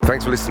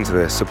Thanks for listening to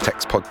the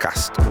Subtext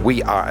podcast.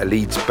 We are a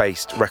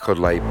Leeds-based record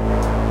label.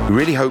 We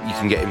really hope you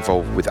can get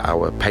involved with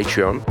our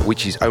Patreon,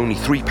 which is only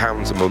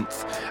 £3 a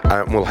month,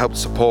 and will help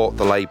support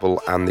the label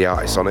and the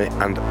artists on it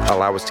and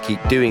allow us to keep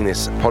doing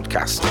this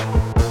podcast.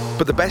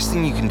 But the best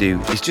thing you can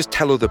do is just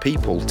tell other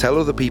people. Tell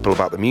other people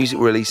about the music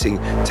we're releasing,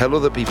 tell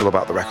other people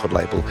about the record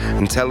label,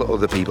 and tell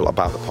other people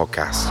about the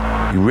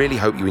podcast. We really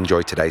hope you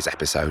enjoyed today's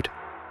episode.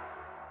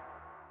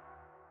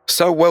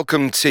 So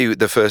welcome to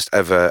the first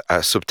ever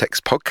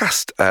Subtext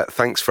podcast.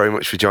 Thanks very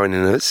much for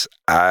joining us.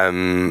 I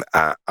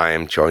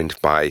am joined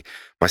by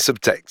my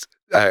Subtext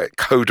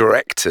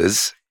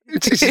co-directors,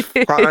 which is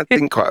I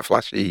think quite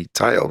flashy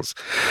titles,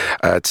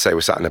 to say we're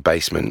sat in a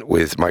basement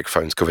with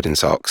microphones covered in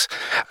socks.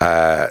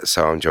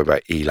 So I'm joined by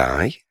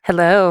Eli.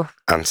 Hello.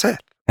 And Seth.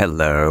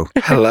 Hello.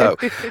 Hello.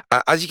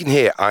 As you can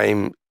hear,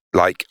 I'm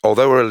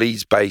although we're a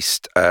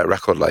Leeds-based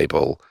record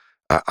label,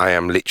 I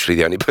am literally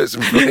the only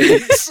person from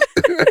Leeds.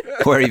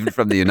 Or even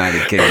from the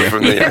United Kingdom.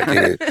 From the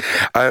United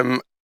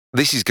Kingdom.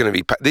 This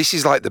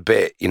is like the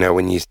bit,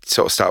 when you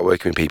sort of start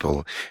working with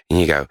people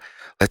and you go,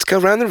 let's go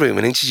around the room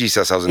and introduce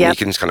ourselves, and you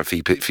can just kind of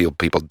feel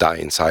people die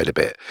inside a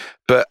bit.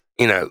 But,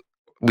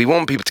 we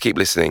want people to keep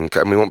listening,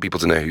 and we want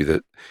people to know who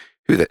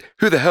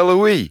the hell are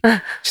we?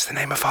 Just the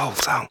name of a whole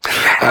song.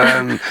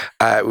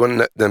 We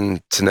want them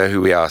to know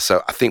who we are.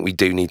 So I think we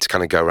do need to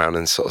kind of go around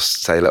and sort of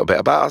say a little bit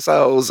about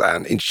ourselves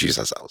and introduce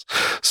ourselves.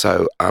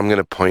 So I'm going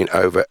to point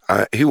over.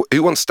 Who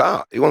wants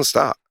to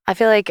start? I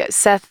feel like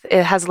Seth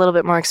has a little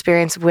bit more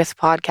experience with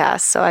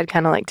podcasts, so I'd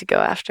kind of like to go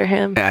after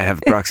him. I have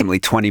approximately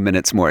 20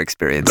 minutes more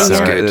experience. That's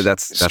so good. That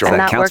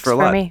that counts for a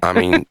lot. Me. I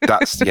mean,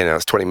 that's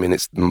 20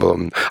 minutes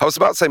more. I was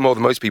about to say more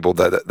than most people,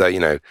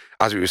 that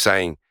as we were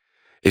saying,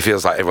 it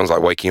feels like everyone's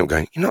like waking up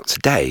going,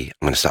 today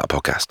I'm going to start a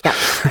podcast.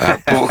 Yeah.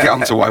 But we'll get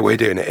on to why we're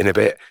doing it in a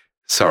bit.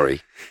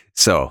 Sorry.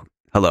 So,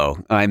 hello,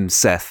 I'm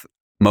Seth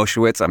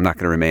Moshowitz. I'm not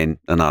going to remain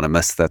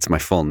anonymous. That's my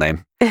full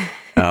name. We're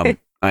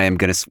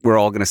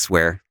all going to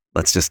swear.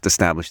 Let's just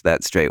establish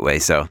that straight away.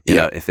 So,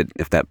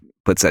 if that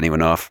puts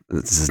anyone off,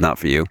 this is not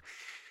for you.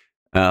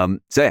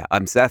 I'm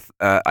Seth.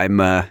 I'm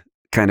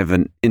kind of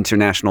an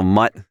international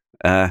mutt.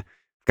 I've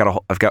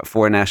got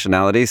 4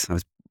 nationalities. I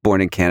was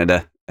born in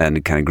Canada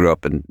and kind of grew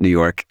up in New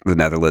York, the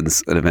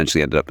Netherlands, and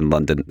eventually ended up in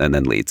London and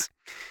then Leeds.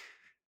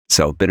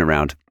 So, been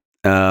around.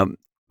 I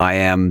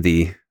am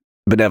the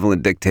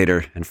benevolent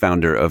dictator and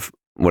founder of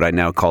what I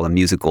now call a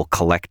musical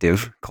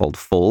collective called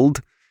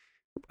Fold.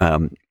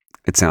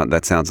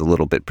 That sounds a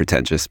little bit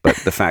pretentious, but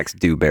the facts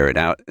do bear it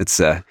out.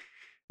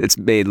 There's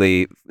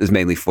mainly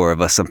 4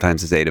 of us,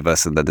 sometimes there's 8 of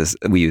us, and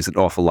then we use an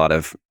awful lot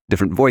of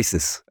different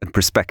voices and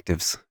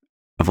perspectives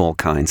of all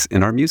kinds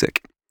in our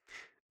music.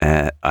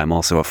 I'm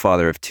also a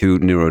father of 2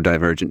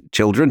 neurodivergent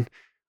children.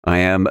 I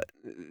am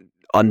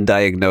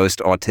undiagnosed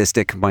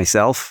autistic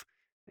myself,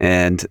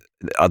 and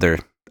other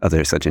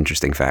such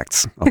interesting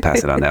facts. I'll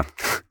pass it on now.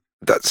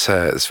 That's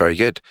very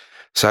good.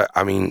 So,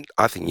 I mean,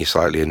 I think you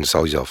slightly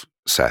undersold yourself,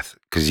 Seth,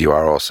 because you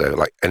are also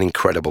like an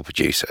incredible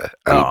producer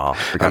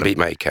and beat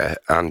maker.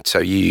 And so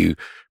you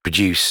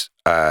produce,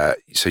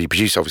 obviously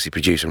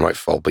produce and write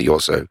for Fold, but you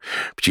also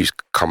produce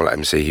Carmela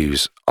MC,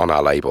 who's on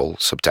our label,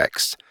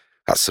 Subtext.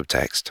 That's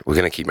Subtext. We're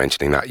going to keep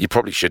mentioning that. You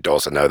probably should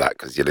also know that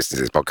because you're listening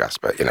to this podcast,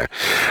 but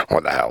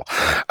what the hell?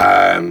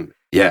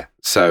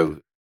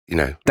 So,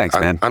 thanks,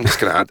 man. I'm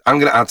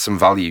going to add some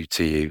value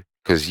to you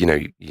because,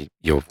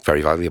 you're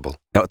very valuable.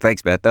 Oh,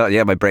 thanks, man. Oh,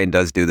 yeah, my brain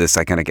does do this.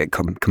 I kind of get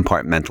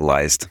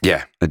compartmentalized.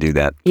 Yeah. I do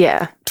that.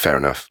 Yeah. Fair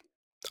enough.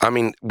 I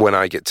mean, when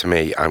I get to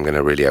me, I'm going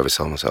to really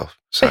oversell myself.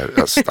 So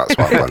that's what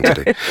I plan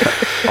to do.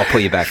 I'll pull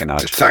you back a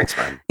notch. Thanks,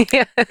 man.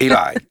 Yeah.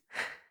 Eli.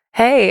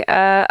 Hey,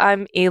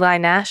 I'm Eli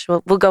Nash. We'll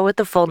go with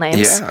the full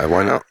names. Yeah,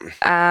 why not?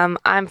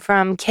 I'm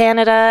from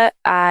Canada.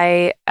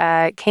 I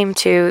came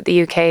to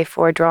the UK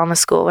for drama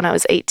school when I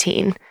was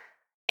 18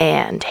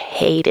 and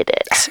hated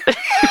it.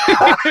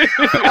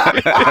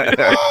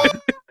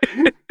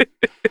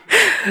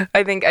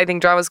 I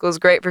think drama school is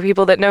great for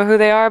people that know who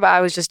they are, but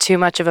I was just too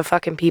much of a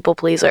fucking people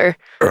pleaser.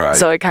 Right.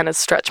 So I kind of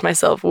stretched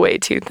myself way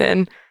too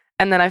thin.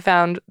 And then I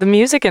found the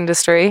music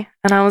industry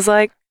and I was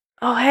like,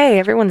 oh, hey,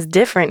 everyone's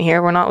different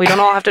here. We don't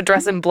all have to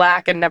dress in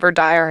black and never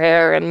dye our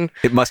hair. And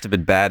it must have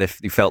been bad if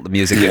you felt the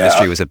music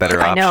industry was a better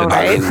option. I know,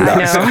 right?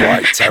 That's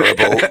quite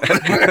terrible.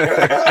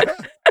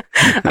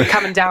 I'm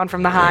coming down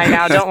from the high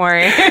now. Don't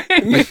worry.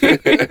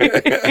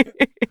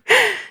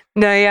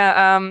 No,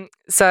 yeah.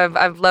 So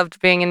I've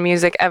loved being in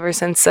music ever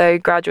since I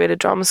graduated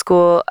drama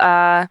school.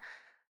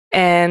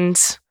 And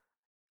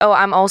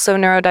I'm also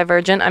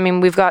neurodivergent. I mean,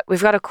 we've got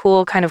a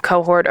cool kind of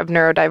cohort of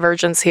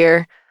neurodivergents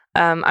here.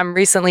 I'm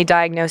recently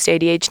diagnosed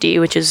ADHD,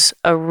 which is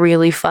a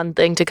really fun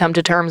thing to come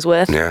to terms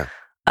with. Yeah.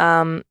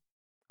 I'm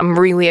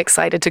really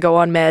excited to go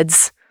on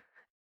meds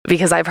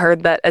because I've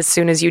heard that as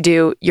soon as you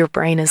do, your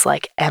brain is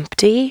like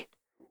empty.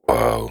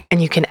 Whoa.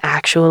 And you can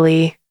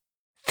actually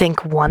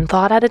think one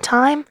thought at a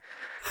time.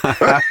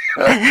 I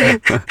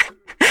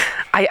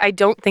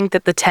don't think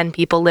that the 10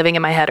 people living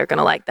in my head are going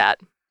to like that.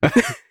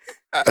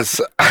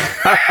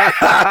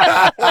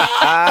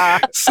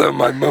 So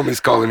my mum is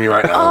calling me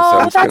right now.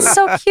 Oh, that's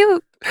so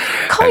cute.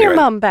 Call your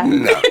mum back.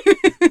 No,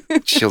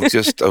 she'll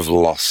just have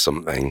lost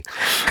something.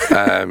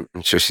 I'm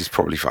sure she's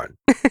probably fine.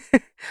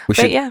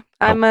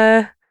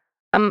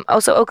 I'm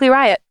also Oakley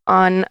Riot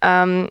I'm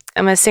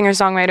a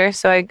singer-songwriter,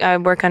 so I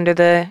work under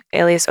the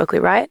alias Oakley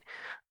Riot.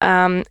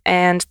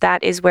 And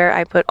that is where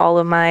I put all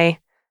of my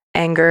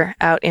anger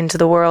out into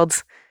the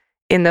world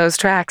in those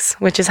tracks,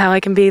 which is how I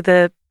can be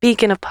the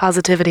beacon of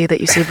positivity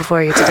that you see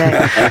before you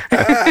today.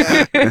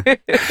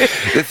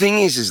 The thing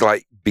is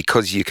like,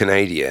 because you're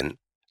Canadian,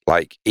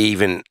 like,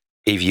 even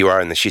if you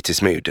are in the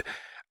shittest mood,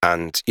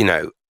 and, you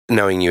know,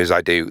 knowing you as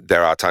I do,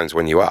 there are times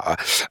when you are,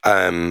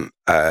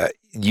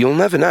 you'll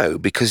never know,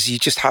 because you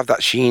just have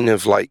that sheen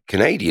of, like,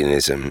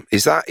 Canadianism.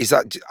 Is that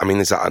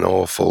an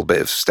awful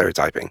bit of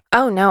stereotyping?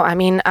 Oh, no. I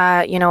mean,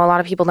 a lot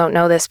of people don't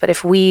know this, but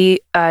if we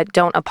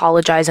don't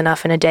apologize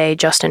enough in a day,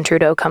 Justin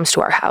Trudeau comes to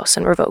our house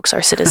and revokes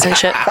our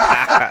citizenship.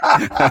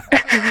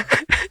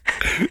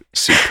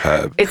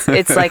 Superb.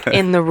 It's like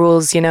in the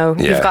rules, you know.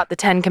 Yeah. You've got the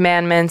 10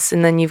 Commandments,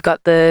 and then you've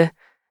got the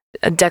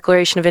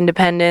Declaration of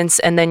Independence,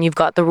 and then you've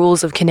got the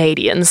rules of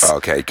Canadians.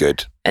 Okay,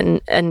 good.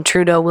 And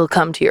Trudeau will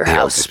come to your He'll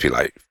house. just be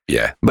like,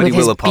 yeah. But with he will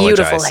his apologize.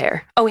 Beautiful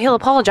hair. Oh, he'll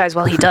apologize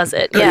while he does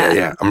it. Yeah.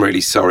 Yeah. I'm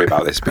really sorry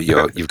about this, but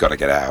you've got to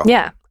get out.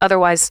 Yeah.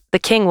 Otherwise, the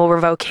king will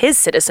revoke his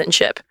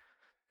citizenship.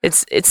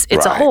 It's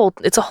Right.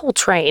 a whole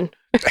train.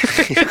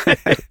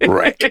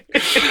 Right.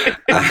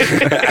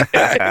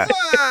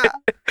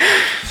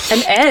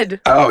 And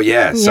Ed. Oh,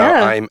 yeah. So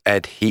Yeah. I'm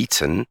Ed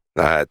Heaton,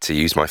 to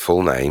use my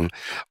full name.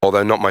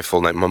 Although not my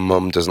full name. My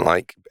mum doesn't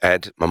like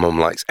Ed. My mum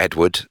likes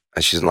Edward,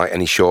 and she doesn't like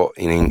any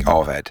shortening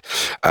of Ed,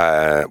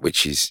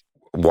 which is,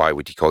 why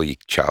would you call your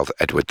child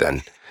Edward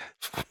then?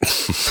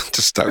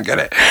 Just don't get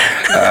it.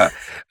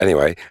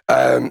 Anyway,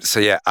 so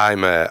yeah,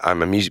 I'm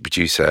a music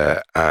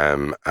producer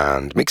and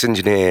mix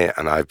engineer,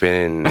 and I've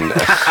been.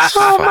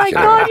 Oh my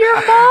God,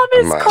 your mom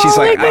is calling She's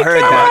like, I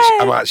heard that.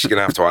 I'm actually going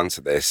to have to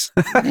answer this.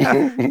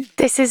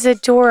 This is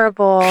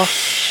adorable.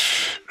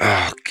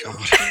 Oh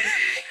God.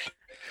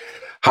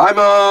 Hi,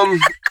 Mom.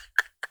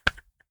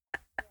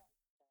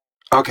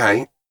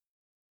 Okay.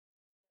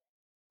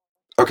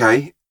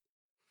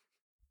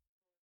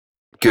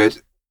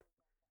 Good.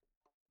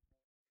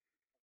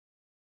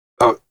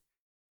 Oh,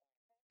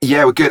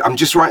 yeah, we're good. I'm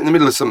just right in the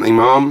middle of something,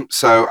 Mom.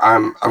 So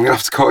I'm gonna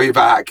have to call you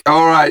back.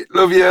 All right.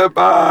 Love you.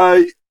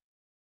 Bye.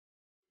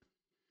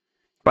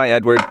 Bye,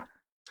 Edward.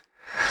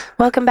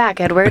 Welcome back,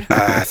 Edward.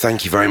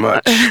 Thank you very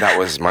much. That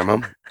was my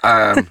mum.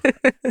 I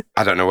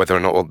don't know whether or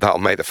not that'll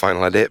make the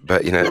final edit,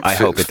 but you know, I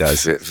hope it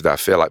does. I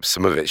feel like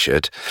some of it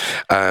should.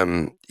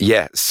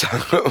 Yeah. So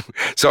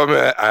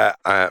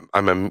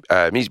I'm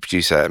a music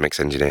producer, mix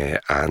engineer,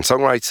 and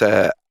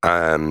songwriter.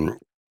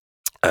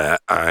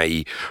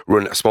 I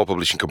run a small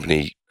publishing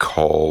company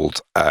called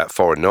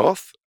Foreign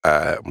North.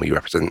 We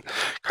represent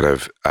kind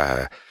of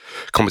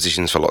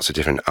compositions for lots of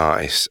different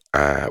artists,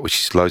 which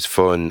is loads of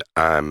fun.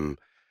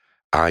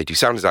 I do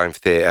sound design for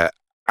theatre,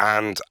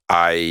 and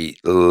I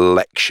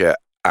lecture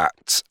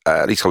at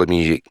Leeds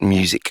College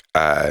Music.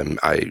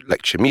 I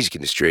lecture music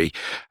industry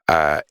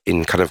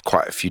in kind of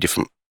quite a few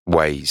different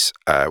ways,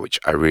 which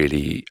I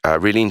really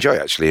enjoy,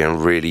 actually,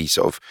 and really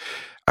sort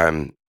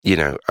of, you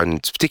know,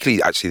 and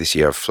particularly actually this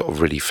year I've sort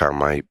of really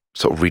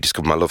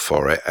rediscovered my love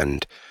for it,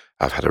 and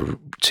I've had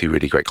two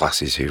really great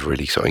classes who've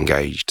really sort of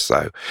engaged,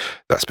 so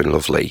that's been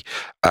lovely.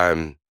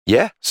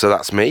 Yeah, so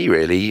that's me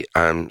really.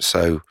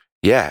 So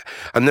yeah,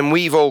 and then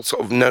we've all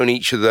sort of known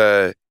each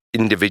other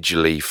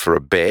individually for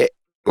a bit,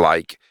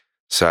 like,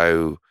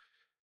 so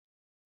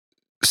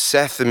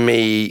Seth and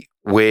me,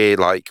 we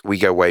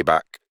go way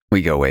back.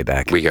 We go way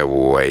back. We go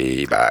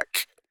way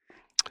back.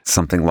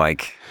 Something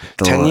like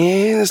 10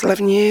 years,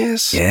 11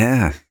 years.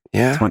 Yeah.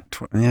 Yeah.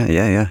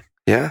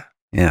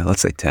 Yeah.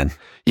 Let's say 10.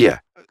 Yeah.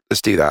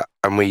 Let's do that.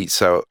 And we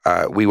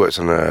worked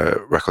on a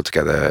record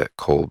together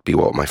called Be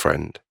Water My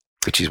Friend,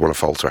 which is one of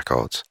False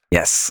Records.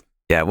 Yes.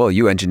 Yeah. Well,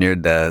 you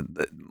engineered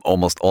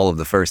almost all of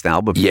the first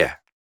album. Yeah.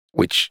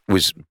 Which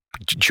was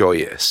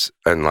joyous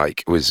and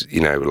was, you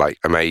know,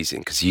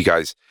 amazing, because you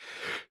guys,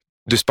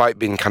 despite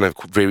being kind of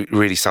really,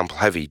 really sample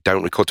heavy,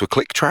 don't record to a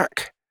click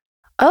track.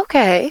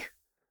 Okay.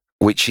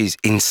 Which is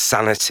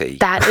insanity.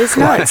 That is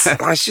nuts.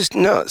 It's just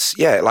nuts.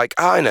 Yeah,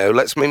 I know,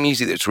 let's make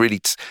music that's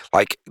really,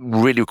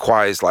 really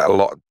requires a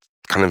lot of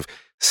kind of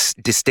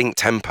distinct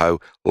tempo.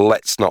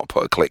 Let's not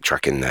put a click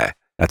track in there.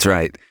 That's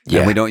right. Yeah.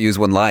 And we don't use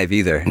one live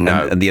either.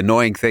 No. And the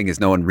annoying thing is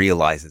no one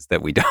realizes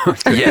that we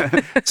don't. Yeah.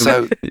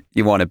 So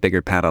you want a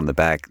bigger pat on the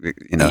back,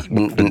 you know.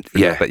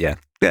 Yeah. But yeah,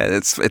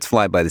 it's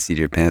fly by the seat of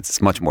your pants.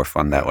 It's much more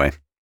fun that way.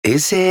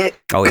 Is it?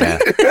 Oh, yeah.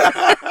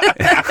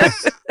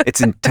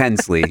 It's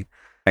intensely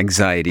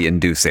anxiety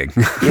inducing.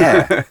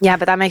 Yeah. Yeah,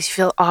 but that makes you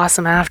feel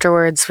awesome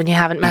afterwards when you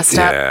haven't messed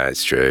up. Yeah,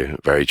 it's true.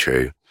 Very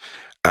true.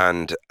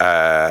 And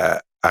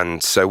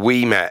so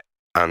we met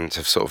and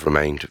have sort of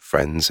remained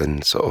friends,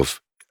 and sort of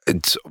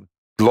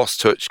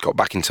lost touch, got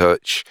back in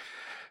touch.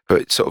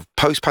 But sort of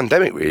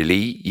post-pandemic,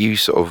 really, you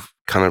sort of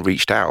kind of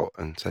reached out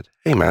and said,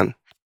 hey, man,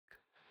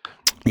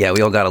 Yeah,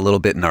 we all got a little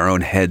bit in our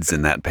own heads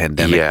in that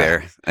pandemic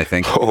there, I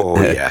think. Oh,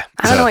 yeah.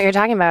 I don't know what you're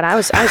talking about. I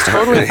was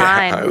totally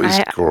fine. It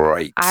was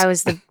great. I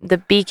was the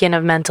beacon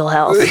of mental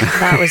health.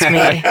 That was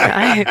me.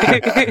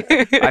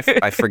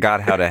 I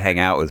forgot how to hang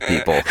out with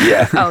people.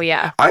 Yeah. Oh,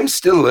 yeah. I'm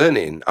still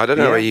learning. I don't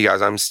know about you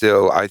guys.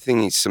 I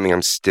think it's something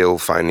I'm still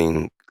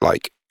finding,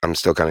 like, I'm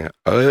still kind of,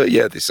 oh,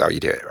 yeah, this is how you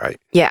do it, right?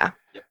 Yeah.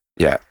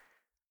 Yeah.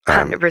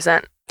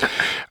 100%.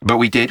 But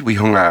we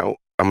hung out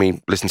and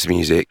we listened to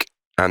music,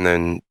 and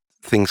then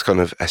things kind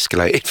of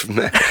escalated from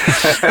there.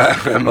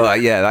 Well,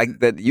 yeah,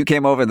 you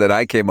came over, that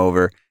I came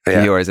over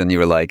to yours, and you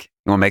were like,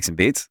 "You want to make some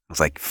beats?" I was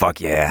like,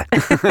 "Fuck yeah!"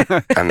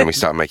 And then we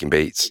started making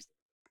beats,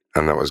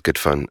 and that was good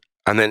fun.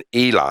 And then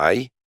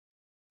Eli,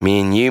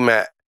 me and you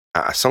met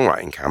at a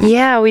songwriting camp.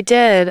 Yeah, we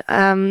did.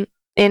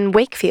 In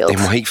Wakefield.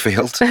 In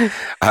Wakefield,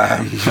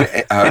 a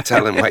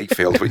hotel in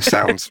Wakefield, which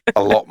sounds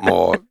a lot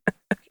more.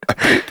 A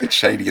bit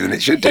shadier than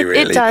it should do,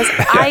 really. It does.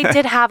 I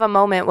did have a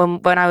moment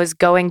when I was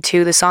going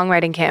to the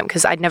songwriting camp,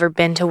 because I'd never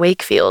been to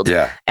Wakefield.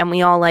 Yeah. And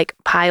we all like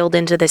piled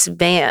into this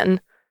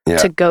van Yeah.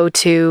 to go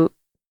to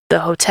the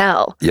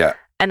hotel. Yeah.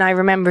 And I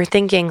remember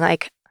thinking,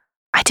 like,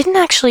 I didn't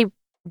actually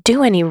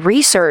do any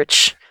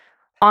research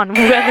on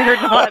whether or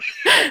not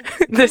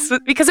this was,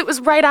 because it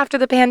was right after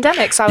the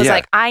pandemic. So I was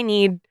like, I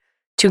need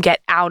to get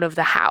out of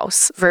the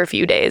house for a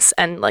few days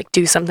and like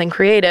do something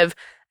creative.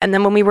 And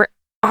then when we were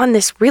on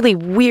this really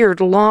weird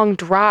long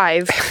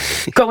drive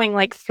going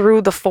like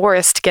through the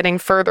forest, getting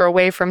further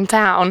away from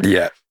town.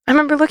 Yeah. I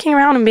remember looking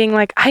around and being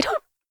like, I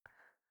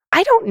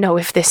don't know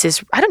if this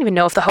is, I don't even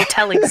know if the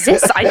hotel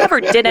exists. I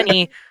never did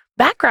any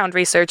background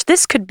research.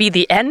 This could be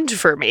the end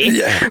for me.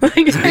 Yeah.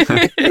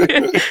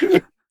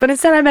 But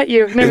instead I met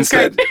you. And it was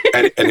great.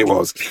 and it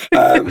was,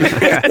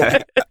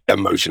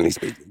 emotionally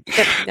speaking.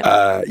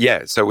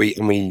 So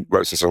we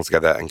wrote some songs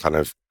together and kind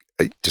of,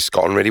 it just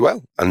got on really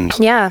well. And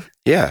yeah.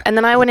 And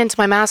then I went into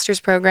my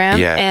master's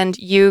program, and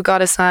you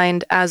got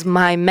assigned as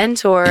my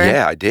mentor.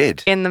 Yeah, I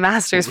did. In the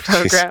master's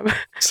program.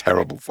 It's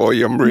terrible for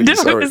you. I'm really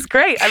sorry. It was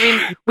great. I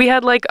mean, we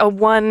had like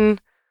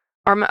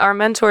our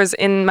mentors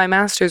in my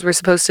master's were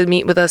supposed to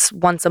meet with us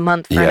once a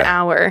month for an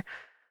hour.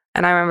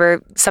 And I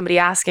remember somebody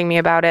asking me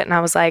about it, and I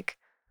was like,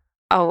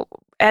 oh,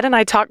 Ed and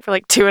I talk for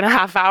like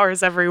 2.5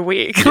 hours every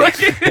week.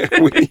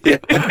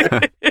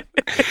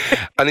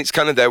 And it's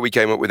kind of there we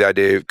came up with the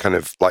idea of kind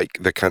of like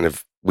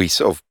we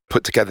sort of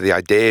put together the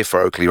idea for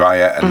Oakley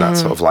Riot, and that's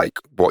sort of like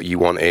what you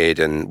wanted,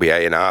 and we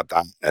A&R'd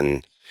that,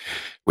 and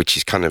which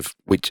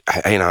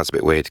A&R's a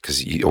bit weird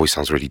because it always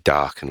sounds really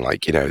dark, and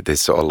like, you know,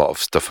 there's sort of a lot of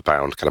stuff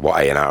about kind of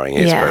what A&Ring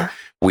is, but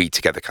we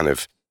together kind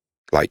of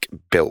like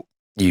built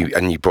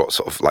you brought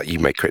sort of like, you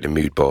created a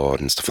mood board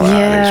and stuff like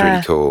that, and it was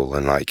really cool,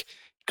 and like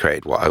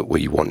created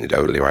what you wanted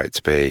Oakley Riot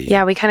to be.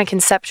 Yeah, we kind of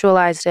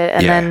conceptualized it,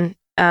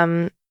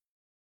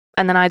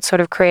 and then I'd sort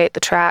of create the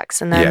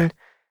tracks and then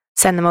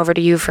send them over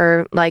to you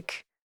for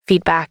like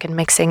feedback and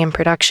mixing and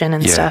production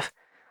and stuff.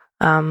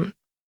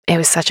 It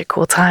was such a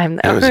cool time,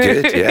 though. It was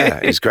good, yeah.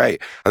 It was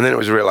great. And then it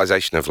was a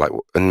realization of like,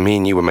 and me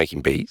and you were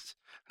making beats,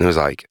 and it was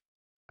like,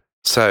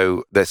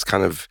 so this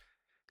kind of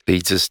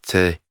leads us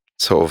to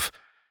sort of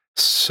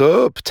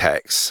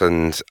subtext.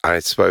 And I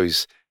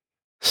suppose,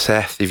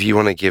 Seth, if you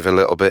want to give a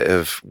little bit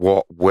of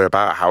what we're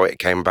about, how it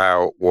came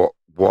about, what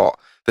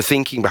the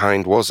thinking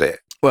behind was it?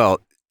 Well,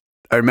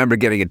 I remember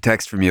getting a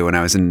text from you when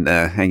I was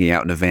hanging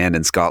out in a van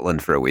in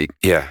Scotland for a week.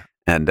 Yeah.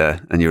 And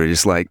you were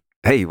just like,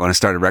 hey, you want to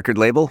start a record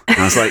label? And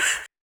I was like,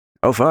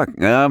 oh, fuck.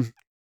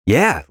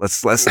 Yeah,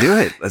 let's do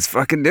it. Let's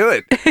fucking do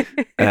it.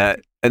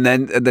 And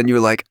then you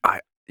were like,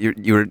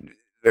 you were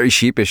very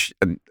sheepish.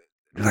 And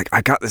you're like,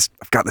 I've got this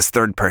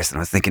third person. I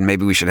was thinking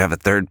maybe we should have a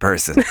third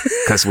person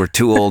because we're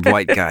two old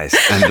white guys.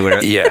 And we're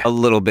a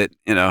little bit,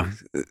 you know,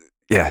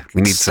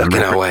 we need some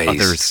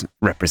others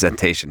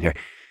representation here.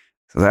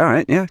 So all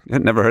right,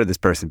 I'd never heard of this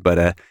person,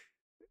 but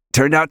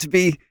turned out to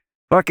be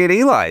fucking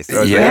Eli.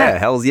 So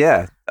hells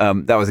yeah.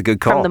 That was a good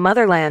call. From the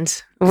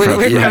motherland. From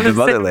the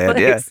motherland,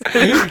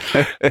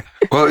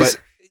 Well,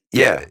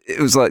 it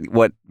was like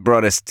what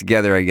brought us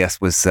together, I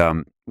guess, was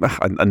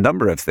a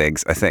number of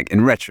things, I think,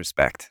 in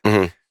retrospect.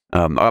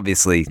 Mm-hmm.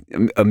 Obviously,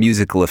 a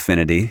musical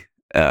affinity,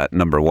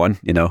 number one,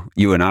 you know,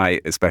 you and I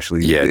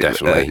especially. Yeah,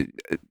 definitely.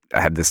 I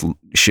had this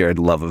shared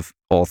love of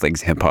all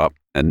things hip hop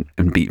and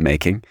beat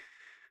making.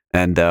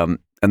 And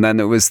then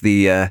there was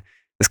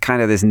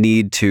this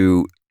need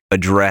to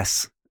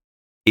address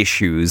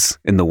issues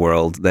in the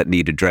world that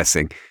need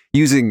addressing,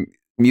 using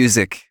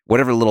music,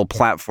 whatever little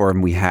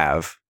platform we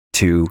have,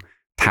 to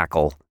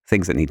tackle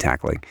things that need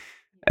tackling.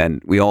 And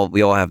we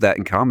all have that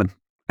in common,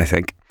 I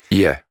think.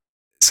 Yeah.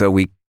 So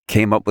we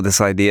came up with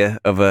this idea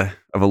of a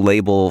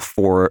label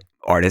for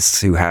artists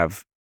who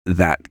have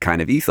that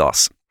kind of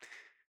ethos.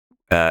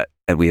 And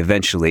we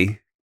eventually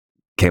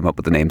came up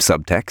with the name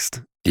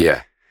Subtext.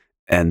 Yeah.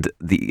 And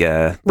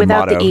the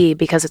without motto, the E,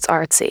 because it's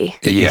artsy.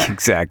 Yeah,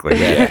 exactly.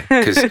 Yeah,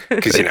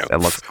 because you know, that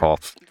looks cool.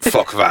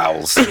 Fuck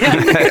vowels. They're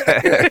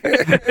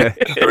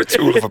a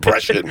tool of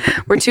oppression.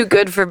 We're too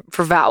good for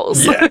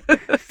vowels. Yeah.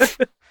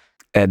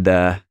 And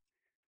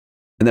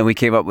And then we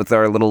came up with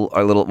our little.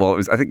 Well,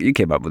 I think you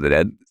came up with it,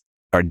 Ed.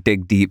 Our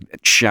dig deep,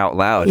 shout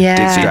loud. Yeah.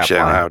 Dig Deep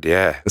shout loud,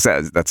 yeah.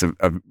 That's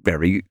a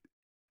very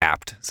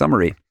apt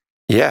summary.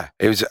 Yeah,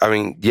 it was. I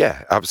mean,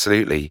 yeah,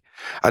 absolutely.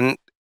 And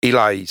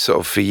Eli,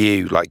 sort of for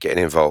you, like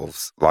getting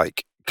involved,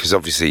 like because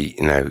obviously,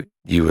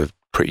 you were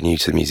pretty new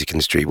to the music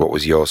industry. What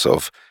was your sort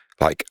of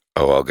like?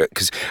 Oh, I'll go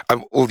because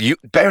you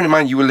bearing in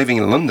mind you were living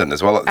in London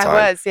as well at the time.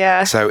 I was,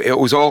 yeah. So it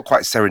was all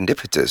quite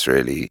serendipitous,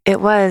 really. It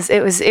was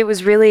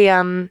really,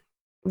 I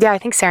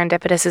think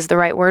serendipitous is the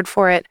right word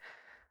for it.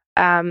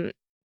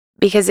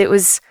 Because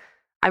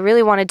I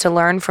really wanted to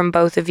learn from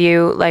both of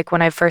you. Like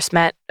when I first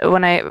met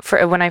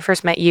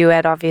you,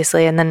 Ed,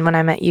 obviously, and then when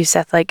I met you,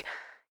 Seth, like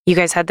you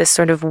guys had this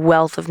sort of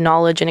wealth of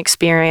knowledge and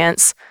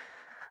experience.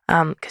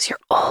 Because you're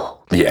old.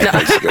 Yeah,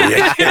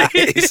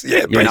 basically.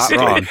 Yeah, You're not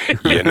wrong.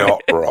 You're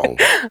not wrong.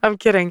 I'm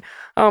kidding.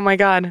 Oh my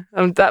God.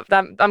 I'm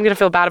gonna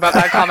feel bad about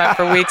that comment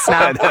for weeks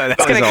now.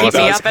 It's gonna keep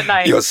me up at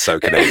night. You're so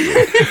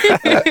Canadian.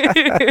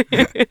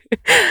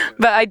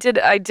 But I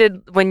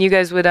did when you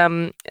guys would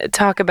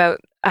talk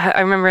about.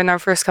 I remember in our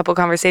first couple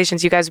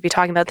conversations, you guys would be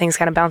talking about things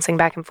kind of bouncing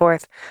back and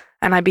forth,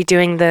 and I'd be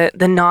doing the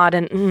nod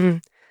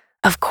and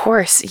of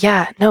course,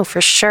 yeah, no, for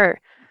sure.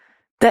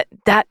 That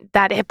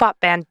hip hop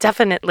band,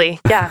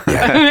 definitely,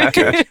 yeah.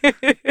 Good.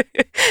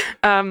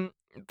 But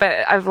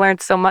I've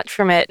learned so much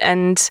from it,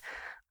 and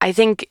I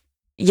think,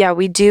 yeah,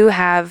 we do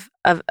have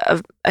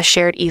a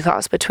shared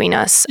ethos between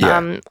us.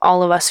 Yeah.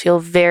 All of us feel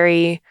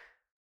very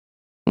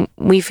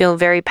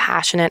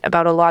passionate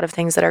about a lot of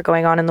things that are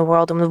going on in the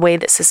world and the way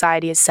that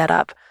society is set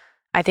up.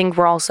 I think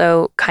we're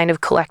also kind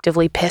of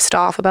collectively pissed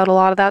off about a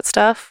lot of that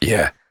stuff.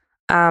 Yeah.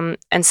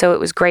 And so it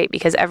was great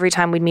because every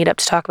time we'd meet up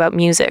to talk about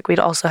music, we'd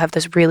also have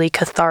this really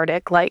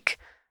cathartic, like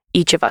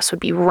each of us would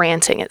be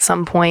ranting at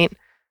some point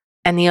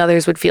and the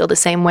others would feel the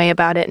same way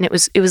about it. And it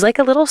was like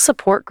a little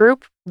support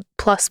group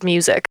plus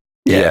music.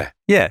 Yeah.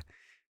 Yeah.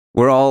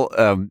 We're all,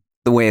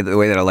 the way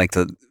that I like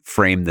to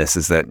frame this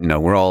is that,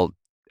 we're all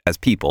as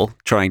people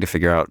trying to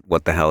figure out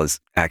what the hell is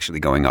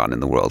actually going on in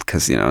the world.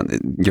 Cause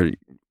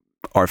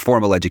our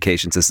formal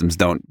education systems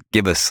don't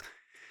give us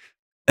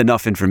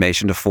enough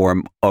information to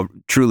form a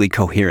truly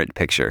coherent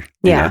picture.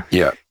 Yeah.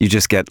 Yeah. You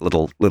just get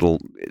little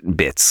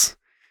bits,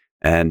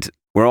 and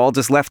we're all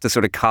just left to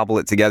sort of cobble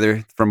it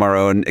together from our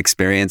own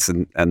experience,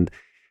 and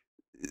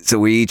so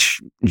we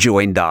each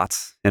join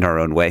dots in our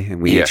own way,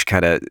 and we each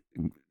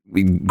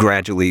we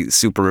gradually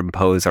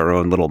superimpose our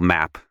own little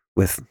map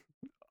with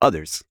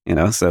others.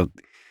 So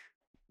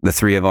the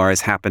three of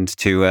ours happened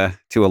to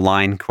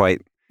align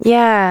quite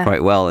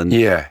well, and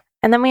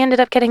And then we ended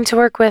up getting to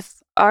work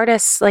with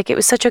artists. Like it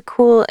was such a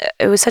cool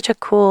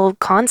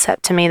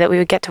concept to me that we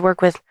would get to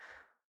work with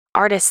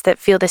artists that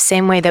feel the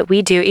same way that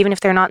we do, even if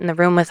they're not in the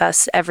room with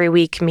us every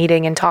week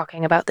meeting and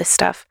talking about this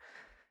stuff.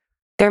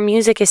 Their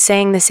music is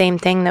saying the same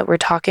thing that we're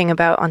talking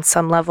about on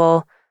some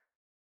level.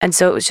 And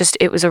so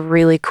it was a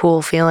really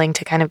cool feeling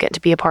to kind of get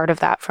to be a part of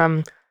that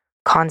from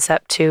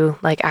concept to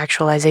like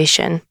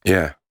actualization.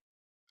 Yeah.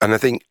 And I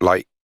think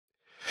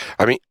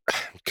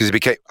because it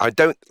became,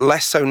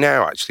 less so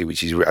now actually,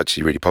 which is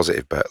actually really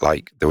positive, but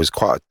like there was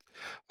quite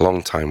a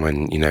long time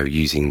when,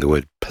 using the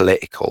word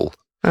political,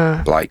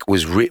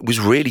 was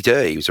really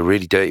dirty. It was a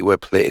really dirty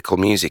word, political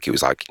music. It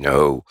was like,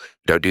 no,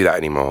 don't do that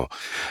anymore.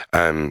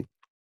 And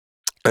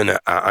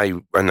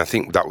I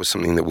think that was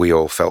something that we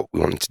all felt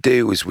we wanted to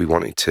do, was we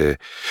wanted to,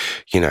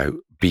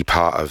 be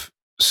part of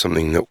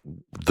something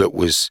that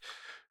was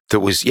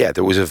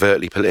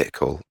overtly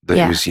political.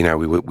 That was,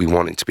 we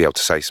wanted to be able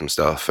to say some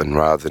stuff, and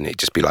rather than it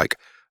just be like,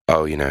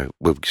 oh, we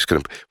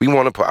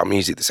want to put out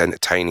music that's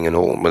entertaining, and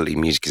ultimately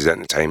music is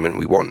entertainment.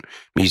 We want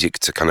music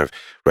to kind of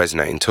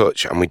resonate and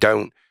touch, and we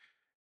don't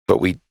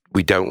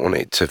want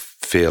it to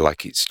feel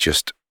like it's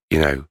just,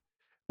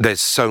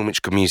 there's so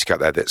much good music out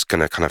there that's going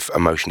to kind of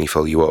emotionally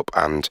fill you up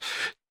and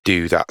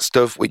do that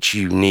stuff, which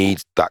you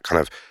need, that kind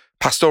of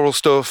pastoral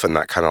stuff and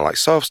that kind of like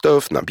soft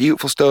stuff and that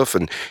beautiful stuff,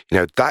 and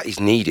that is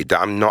needed. That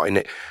I'm not in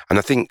it, and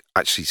I think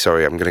actually,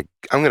 sorry, I'm gonna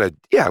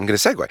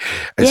segue.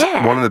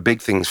 One of the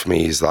big things for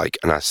me is like,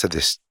 and I said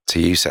this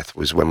to you, Seth,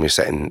 was when we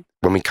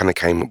kind of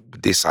came up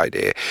with this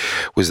idea,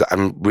 was that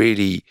I'm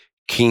really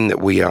keen that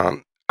we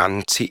aren't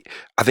anti.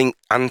 I think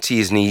anti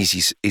is an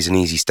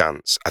easy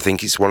stance. I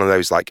think it's one of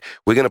those like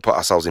we're going to put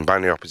ourselves in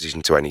binary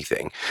opposition to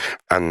anything,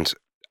 and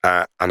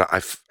I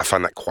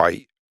find that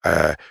quite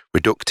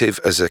reductive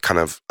as a kind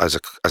of as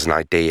an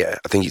idea.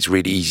 I think it's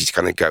really easy to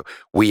kind of go,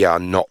 we are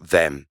not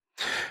them,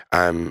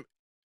 and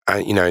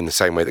in the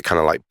same way that kind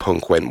of like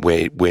punk went,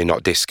 we're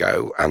not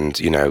disco, and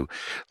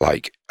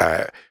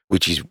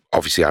which is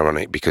obviously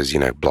ironic because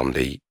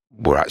Blondie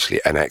were actually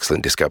an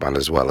excellent disco band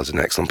as well as an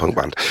excellent punk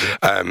band.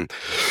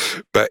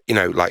 But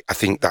I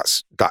think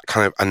that's that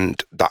kind of,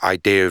 and that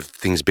idea of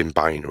things being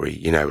binary,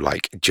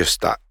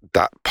 just that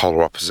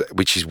polar opposite,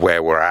 which is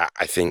where we're at,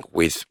 I think,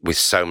 with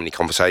so many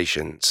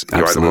conversations. Absolutely.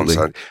 You're right on one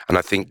side, and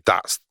I think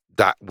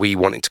that we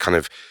wanted to kind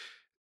of,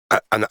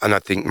 and I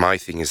think my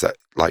thing is that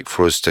like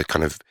for us to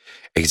kind of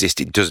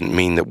exist, it doesn't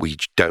mean that we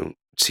don't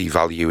see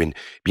value in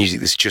music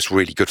that's just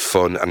really good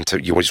fun, and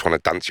you just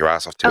want to dance your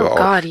ass off to Oh, it, or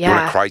God, you want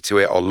yeah. to cry to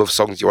it, or love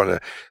songs you want to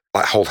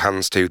like hold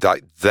hands to.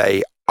 Like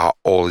they are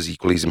all as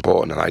equally as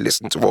important, and I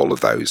listen to all of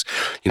those.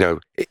 You know,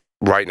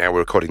 right now we're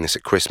recording this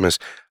at Christmas.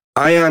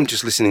 I am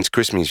just listening to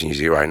Christmas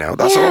music right now.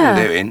 That's all I'm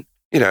doing.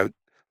 You know,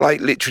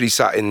 like literally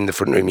sat in the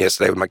front room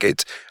yesterday with my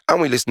kids,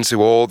 and we listened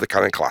to all the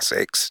kind of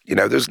classics. You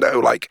know, there's no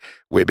like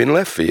we're in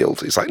left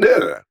field. It's like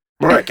no.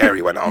 Mariah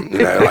Carey went on,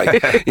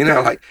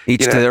 like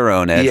each to their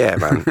own, Ed. Yeah,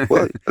 man.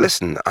 Well,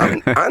 listen,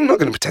 I'm not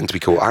going to pretend to be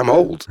cool. I'm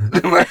old.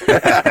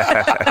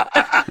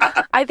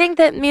 I think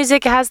that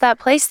music has that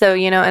place, though,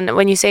 you know, and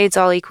when you say it's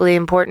all equally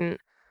important,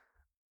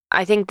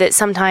 I think that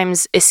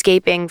sometimes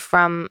escaping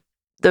from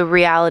the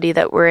reality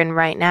that we're in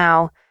right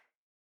now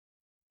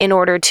in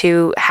order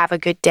to have a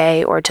good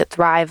day or to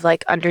thrive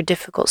like under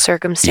difficult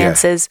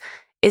circumstances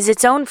is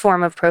its own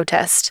form of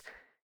protest.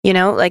 You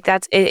know, like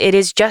it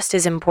is just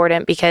as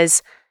important,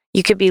 because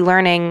you could be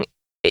learning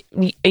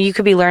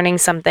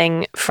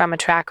something from a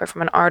track or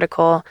from an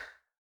article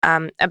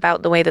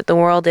about the way that the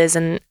world is,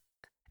 and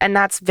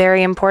that's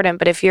very important.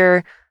 But if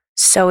you're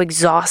so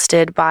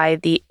exhausted by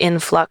the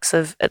influx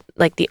of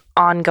like the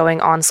ongoing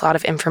onslaught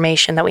of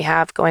information that we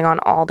have going on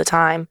all the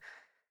time,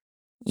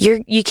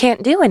 you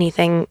can't do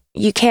anything.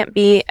 You can't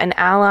be an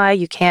ally.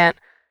 You can't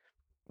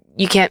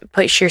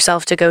push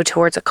yourself to go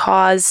towards a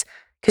cause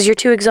because you're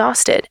too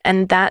exhausted.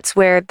 And that's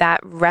where that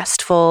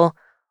restful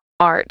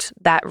art,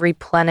 that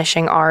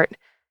replenishing art,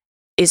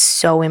 is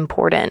so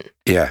important.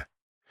 Yeah,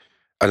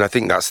 and I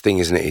think that's the thing,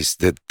 isn't it? Is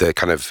the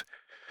kind of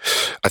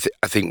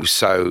I think we're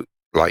so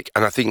like,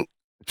 and I think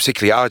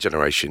particularly our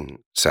generation,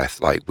 Seth,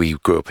 like we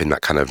grew up in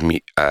that kind of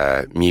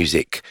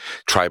music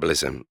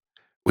tribalism,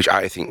 which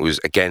I think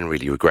was again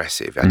really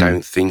regressive. I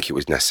don't think it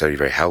was necessarily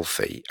very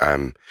healthy.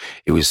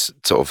 It was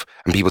sort of,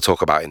 and people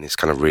talk about it in this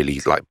kind of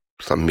really like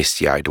some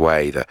misty-eyed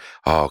way that,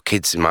 oh,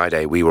 kids in my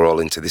day, we were all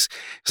into this.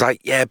 It's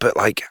like, yeah, but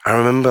like I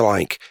remember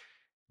like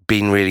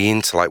being really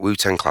into like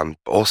Wu-Tang Clan,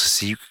 but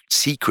also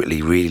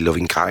secretly really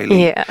loving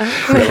Kylie. Yeah.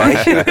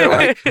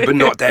 But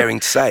not daring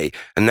to say.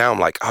 And now I'm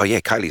like, oh yeah,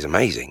 Kylie's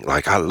amazing.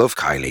 Like I love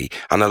Kylie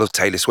and I love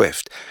Taylor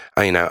Swift.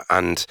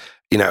 And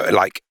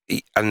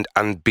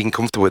being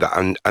comfortable with that,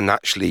 and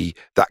actually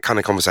that kind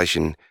of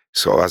conversation.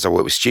 So as I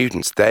work with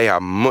students, they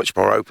are much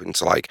more open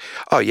to like,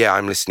 oh yeah,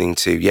 I'm listening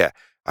to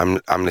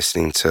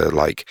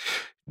like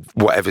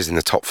whatever's in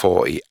the top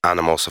 40, and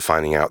I'm also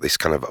finding out this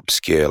kind of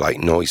obscure like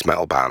noise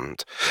metal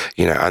band,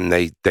 and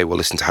they will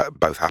listen to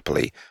both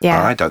happily. Yeah.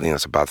 And I don't think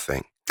that's a bad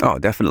thing. Oh,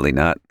 definitely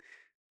not.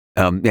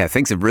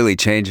 Things have really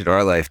changed in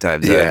our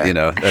lifetimes.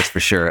 Yeah. That's for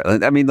sure.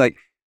 I mean, like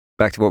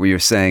back to what we were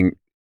saying,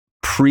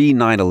 pre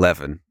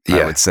 9/11,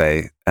 I would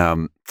say,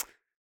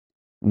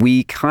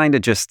 we kind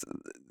of just,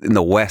 in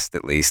the West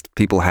at least,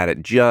 people had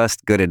it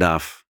just good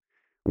enough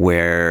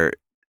where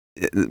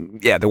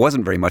there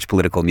wasn't very much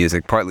political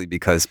music, partly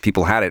because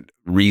people had it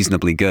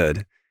reasonably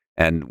good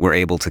and were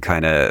able to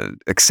kind of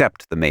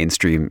accept the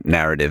mainstream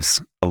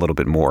narratives a little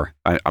bit more.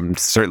 I'm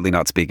certainly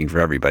not speaking for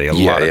everybody. A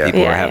lot of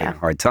people are having a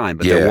hard time,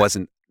 but there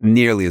wasn't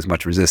nearly as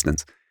much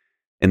resistance.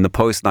 In the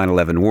post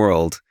 9/11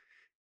 world,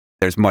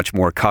 there's much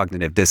more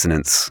cognitive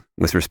dissonance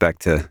with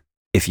respect to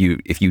if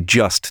you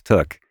just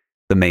took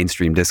the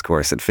mainstream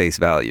discourse at face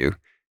value,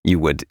 you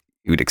would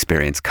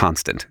experience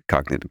constant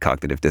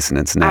cognitive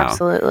dissonance now.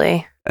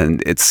 Absolutely.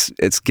 And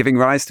it's giving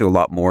rise to a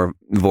lot more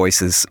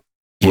voices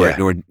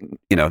or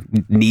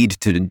need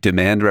to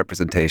demand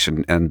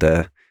representation. And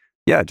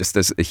just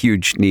there's a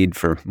huge need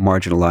for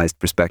marginalized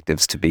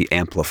perspectives to be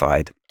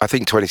amplified. I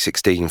think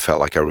 2016 felt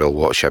like a real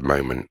watershed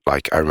moment.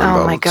 Like I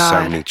remember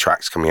so many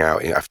tracks coming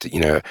out after,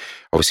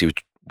 obviously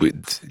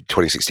with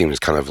 2016 was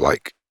kind of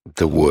like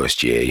the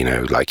worst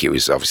year, like it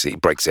was obviously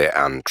Brexit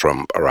and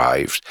Trump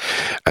arrived,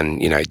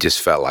 and it just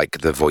felt like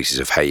the voices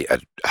of hate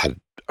had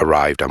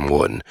arrived and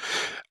won.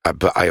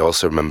 But I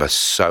also remember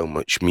so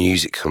much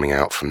music coming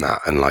out from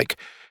that, and like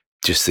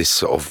just this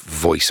sort of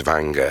voice of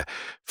anger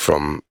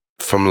from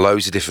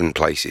loads of different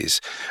places.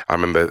 I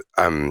remember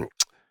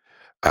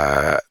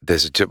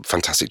there's a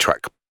fantastic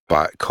track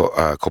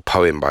called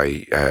Poem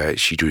by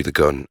She Drew the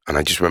Gun, and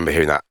I just remember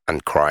hearing that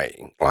and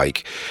crying.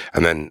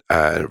 And then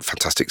a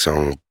fantastic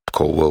song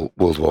called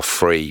World War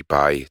III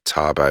by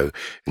Tarbo,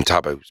 and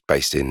Tarbo's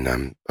based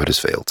in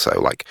Huddersfield,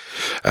 so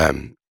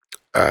and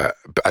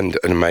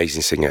an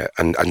amazing singer,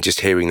 and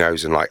just hearing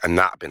those and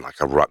that been like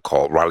a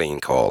rallying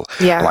call,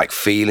 like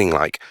feeling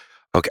like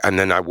okay. And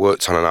then I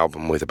worked on an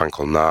album with a band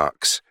called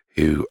Narcs,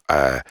 who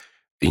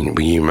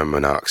you remember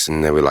Narcs,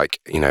 and they were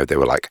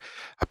like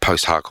a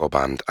post-hardcore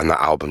band, and that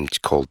album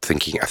called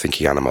Thinking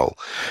Animal,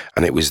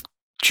 and it was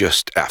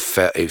just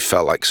it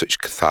felt like such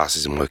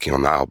catharsis in working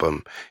on that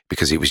album,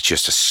 because it was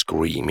just a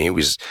scream. I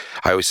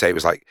always say it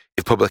was like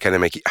if Public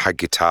Enemy had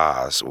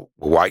guitars,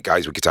 white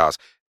guys with guitars,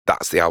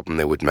 that's the album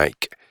they would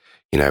make.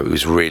 It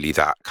was really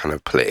that kind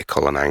of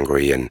political and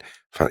angry, and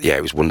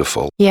it was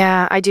wonderful.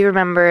 Yeah, I do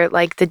remember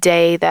like the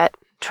day that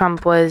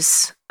Trump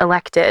was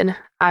elected.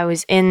 I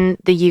was in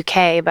the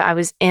UK, but I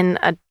was in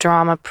a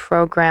drama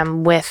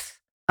program with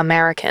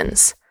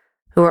Americans,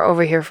 who were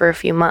over here for a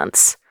few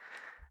months.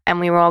 And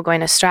we were all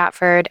going to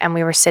Stratford, and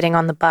we were sitting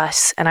on the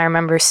bus. And I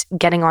remember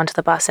getting onto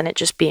the bus and it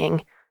just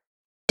being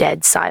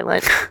dead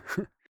silent.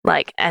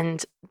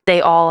 And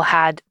they all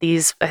had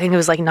these, I think it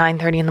was like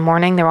 9:30 in the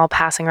morning. They were all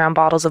passing around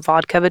bottles of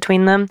vodka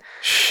between them.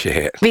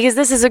 Shit. Because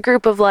this is a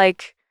group of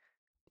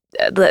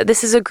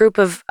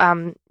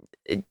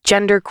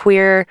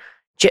genderqueer,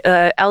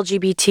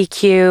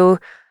 LGBTQ,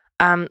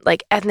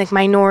 ethnic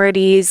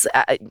minorities,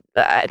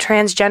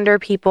 transgender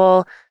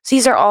people. So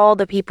these are all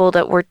the people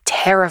that were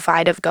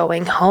terrified of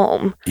going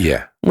home.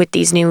 Yeah. With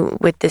this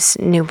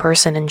new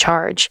person in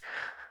charge.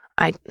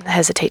 I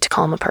hesitate to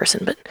call him a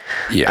person, but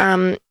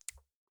yeah.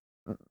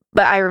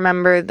 But I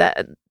remember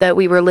that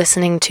we were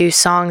listening to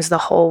songs the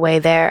whole way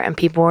there, and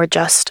people were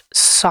just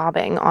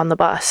sobbing on the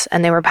bus,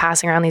 and they were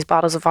passing around these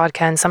bottles of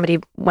vodka, and somebody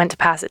went to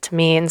pass it to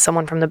me, and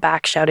someone from the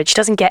back shouted, "She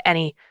doesn't get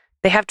any.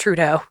 They have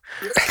Trudeau."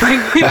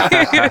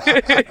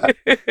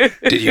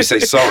 Did you say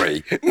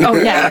sorry? Oh,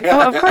 yeah.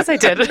 Oh, of course I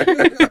did.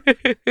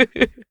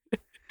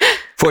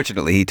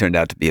 Fortunately, he turned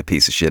out to be a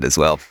piece of shit as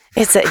well.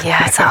 It's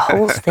a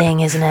whole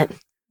thing, isn't it?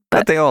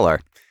 But they all are.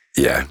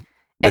 Yeah.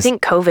 I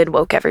think COVID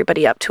woke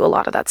everybody up to a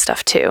lot of that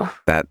stuff too.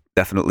 That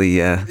definitely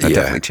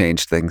definitely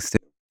changed things too.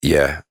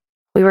 Yeah.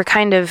 We were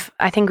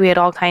I think we had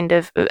all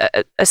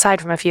aside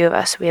from a few of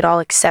us, we had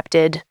all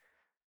accepted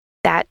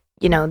that,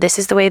 this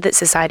is the way that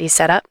society is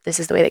set up. This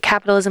is the way that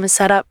capitalism is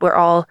set up.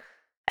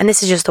 And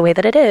this is just the way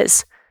that it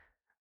is.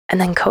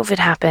 And then COVID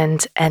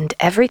happened and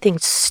everything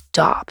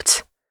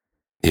stopped.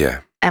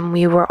 Yeah. And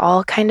we were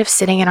all kind of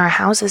sitting in our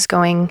houses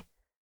going,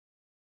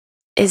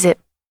 is it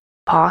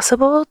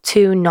possible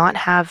to not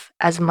have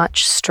as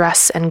much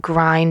stress and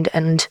grind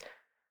and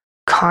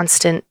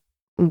constantly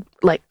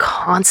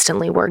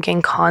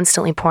working,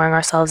 constantly pouring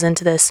ourselves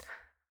into this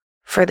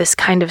for this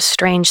kind of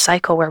strange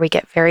cycle where we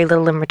get very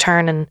little in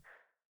return and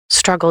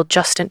struggle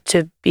just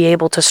to be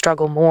able to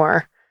struggle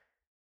more.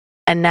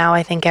 And now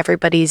I think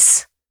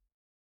everybody's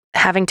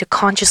having to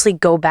consciously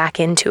go back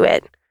into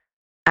it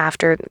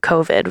after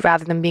COVID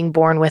rather than being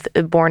born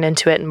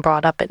into it and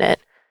brought up in it.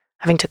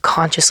 Having to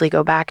consciously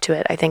go back to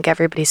it. I think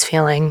everybody's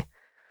feeling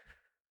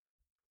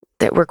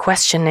that we're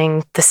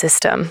questioning the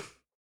system,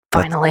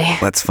 finally.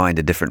 Let's find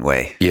a different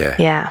way. Yeah.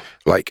 Yeah.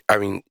 I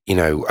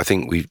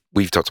think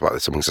we've talked about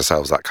this amongst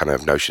ourselves, that kind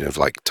of notion of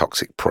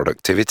toxic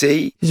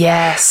productivity.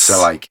 Yes.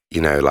 So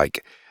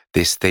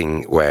this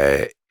thing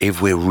where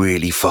if we're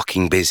really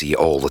fucking busy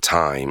all the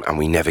time and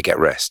we never get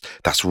rest,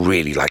 that's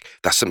really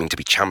that's something to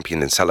be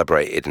championed and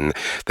celebrated. And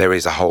there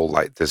is a whole,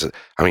 there's an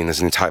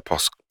entire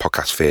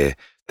podcast sphere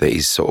that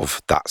is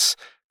that's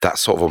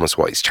sort of almost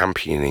what it's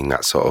championing,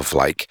 that sort of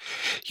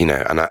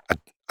and I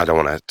don't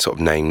want to sort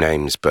of name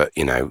names, but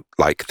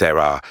there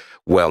are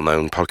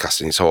well-known podcasts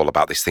and it's all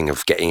about this thing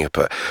of getting up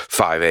at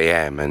 5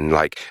 a.m. and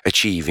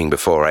achieving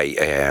before 8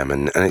 a.m.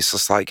 and it's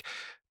just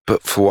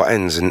but for what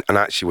ends? And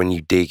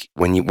actually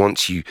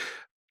once you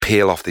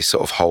peel off this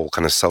sort of whole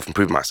kind of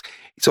self-improvement mask,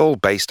 it's all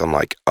based on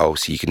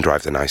so you can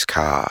drive the nice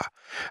car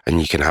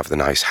and you can have the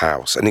nice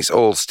house, and it's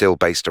all still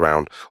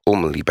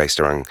ultimately based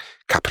around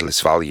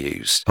capitalist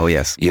values. Oh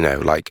yes.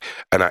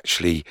 And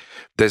actually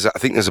I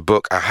think there's a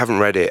book, I haven't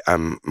read it,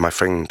 my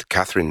friend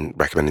Catherine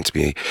recommended to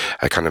me,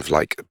 a kind of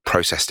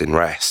Processed in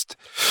Rest,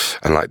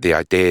 and the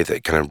idea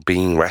that kind of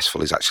being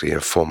restful is actually a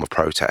form of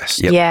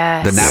protest. Yep.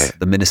 Yes.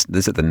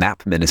 Is it the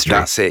nap ministry?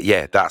 That's it.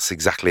 Yeah, that's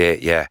exactly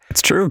it. Yeah,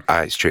 it's true.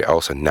 It's true.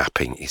 Also,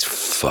 napping is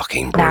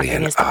fucking brilliant.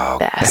 Napping is the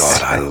best.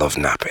 God, I love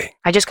napping.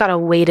 I just got a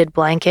weighted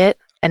blanket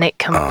and it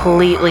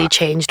completely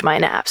changed my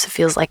naps. It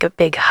feels like a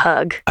big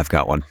hug. I've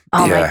got one.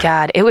 Oh my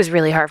God. It was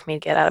really hard for me to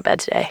get out of bed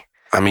today.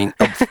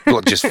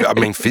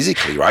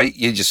 Physically, right?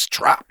 You're just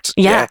trapped.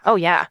 Yeah. Oh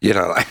yeah.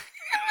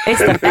 It's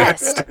the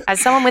best. As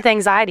someone with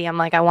anxiety, I'm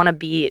I want to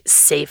be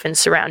safe and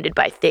surrounded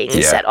by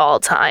things at all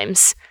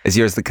times. Is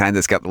yours the kind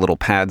that's got the little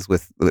pads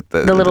with the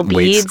little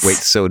beads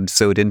weights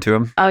sewed into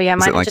them? Oh yeah,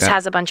 mine just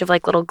has a bunch of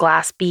little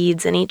glass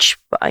beads in each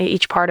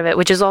part of it,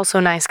 which is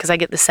also nice because I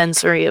get the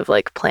sensory of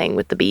playing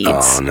with the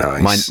beads. Oh,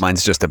 nice.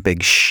 Mine's just a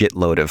big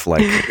shitload of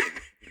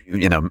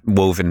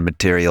woven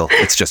material.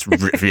 It's just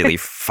really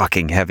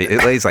fucking heavy.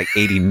 It weighs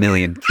 80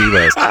 million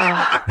kilos.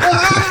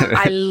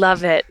 I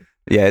love it.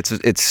 Yeah,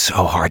 it's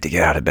so hard to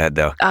get out of bed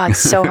though. It's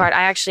so hard.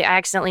 I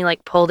accidentally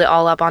pulled it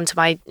all up onto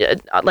my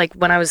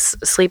when I was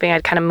sleeping,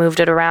 I'd kind of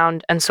moved it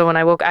around, and so when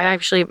I woke,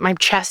 my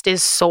chest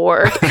is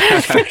sore.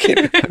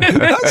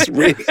 That's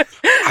really.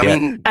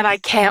 And I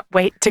can't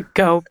wait to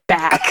go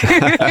back.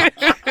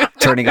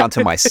 Turning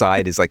onto my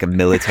side is like a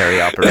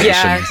military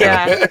operation.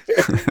 Yeah.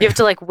 You have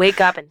to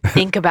wake up and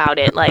think about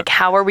it.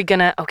 How are we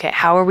gonna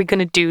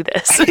do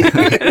this?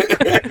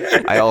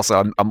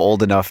 I'm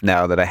old enough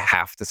now that I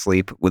have to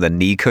sleep with a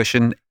knee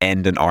cushion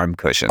and an arm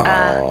cushion.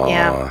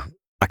 Yeah.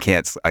 I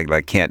can't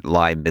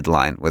lie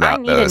midline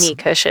without those. I need a knee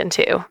cushion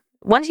too.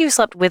 Once you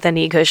slept with a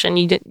knee cushion,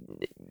 you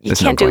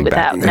can't do it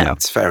without. No,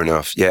 it's fair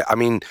enough. Yeah,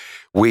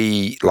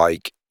 we're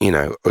trying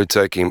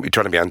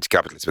to be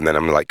anti-capitalist, and then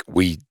I'm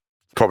we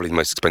probably the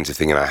most expensive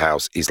thing in our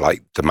house is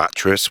like the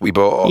mattress we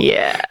bought.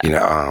 Yeah. You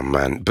know, oh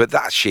man. But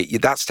that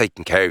shit, that's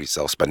taking care of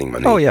yourself, spending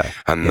money. Oh yeah.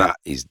 And that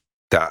is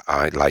that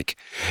I like.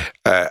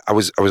 I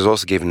was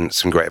also given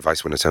some great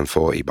advice when I turned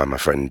 40 by my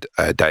friend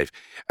Dave.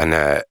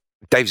 And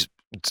Dave's,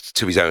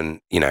 to his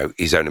own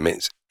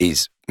admittance,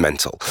 is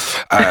mental.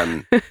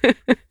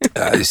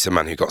 This is a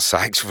man who got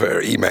sacked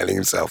for emailing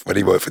himself when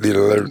he worked for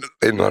the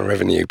Inland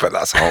Revenue, but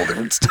that's a whole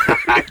different story.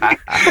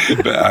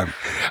 But,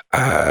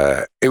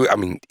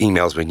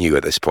 emails were new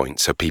at this point,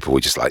 so people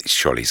were just like,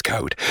 surely it's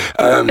code.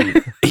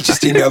 He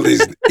just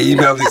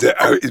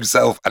emailed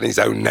himself and his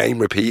own name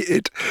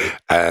repeated,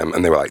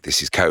 and they were like,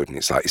 this is code, and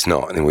it's like, it's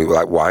not. And then we were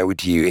like, why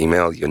would you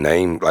email your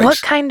name? Like,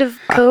 what kind of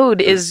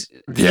code is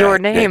your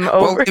name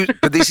over? Well,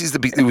 but this is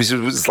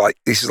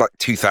this is like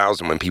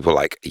 2000 when people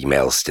like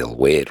email's still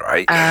weird,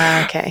 right?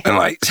 Okay. And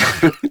like,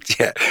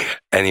 yeah.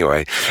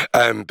 Anyway,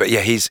 but yeah,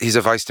 his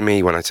advice to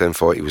me when I turned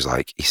 40 was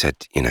like, he said,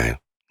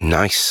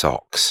 nice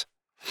socks.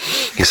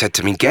 He said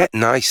to me, get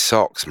nice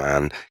socks,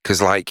 man,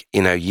 because like,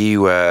 he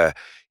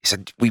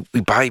said we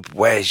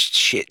wear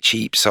shit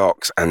cheap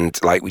socks and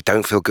like we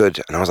don't feel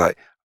good, and I was like,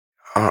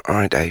 all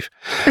right, Dave.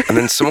 And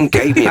then someone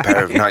gave me a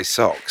pair of nice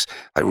socks,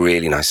 like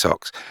really nice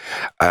socks.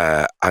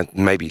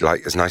 Maybe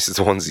like as nice as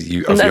the ones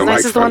you as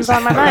nice as the ones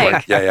on my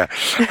mic. Yeah.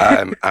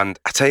 And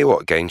I tell you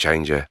what, game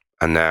changer.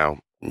 And now,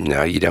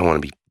 no, you don't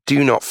want to be.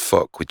 Do not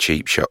fuck with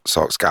cheap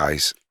socks,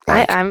 guys.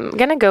 Like, I'm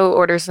gonna go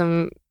order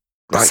some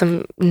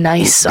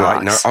nice socks.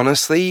 Like, no,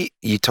 honestly,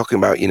 you're talking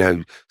about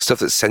stuff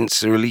that's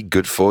sensorily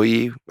good for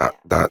you.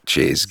 That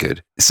shit is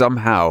good.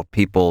 Somehow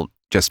people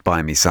just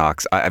buy me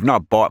socks. I've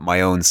not bought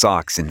my own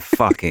socks in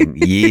fucking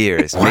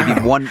years. Wow.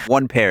 Maybe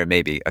one pair,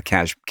 maybe a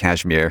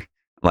cashmere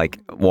like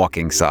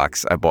walking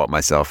socks I bought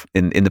myself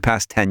in the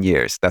past 10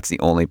 years. That's the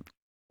only.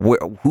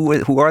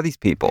 Who are these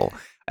people?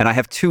 And I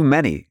have too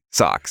many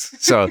socks.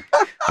 So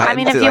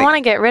if you want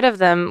to get rid of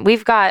them,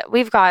 we've got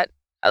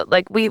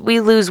like we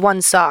lose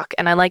one sock,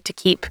 and I like to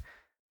keep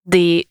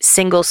the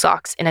single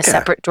socks in a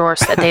separate drawer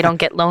so that they don't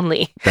get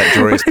lonely. That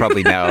drawer is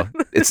probably now,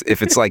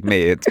 if it's like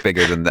me, it's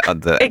bigger than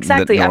the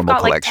exactly. The I've got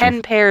collection. like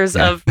 10 pairs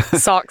of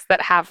socks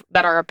that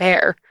are a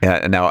pair. Yeah,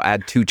 and now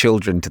add 2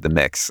 children to the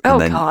mix. Oh,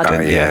 and then,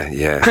 God. Yeah.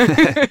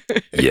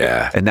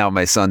 Yeah. And now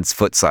my son's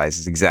foot size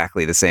is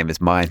exactly the same as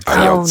mine.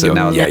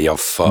 You're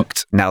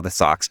fucked. Now the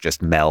socks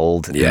just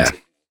meld. Yeah.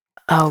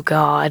 Oh,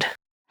 God.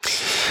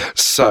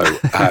 So,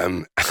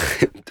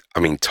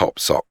 top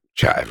sock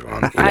chat,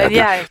 everyone.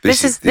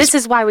 This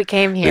is why we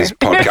came here. This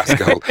podcast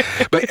goal.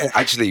 But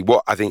actually,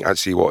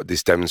 what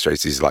this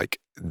demonstrates is like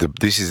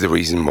this is the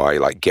reason why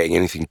like getting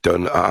anything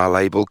done at our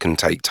label can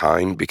take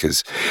time,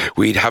 because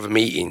we'd have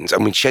meetings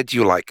and we'd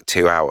schedule like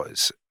 2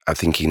 hours. I'm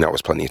thinking that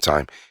was plenty of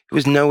time. It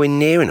was nowhere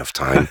near enough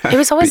time. It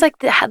was always like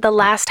the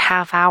last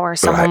half hour.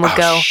 Someone would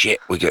go, "Shit,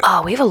 we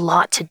have a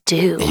lot to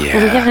do."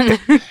 Yeah,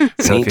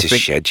 so we need to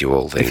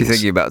schedule things. If you're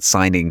thinking about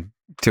signing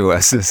to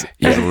us as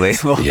a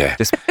label,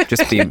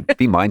 just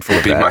be mindful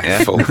of that. Be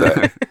mindful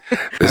that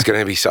there's going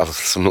to be a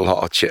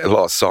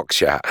lot of sock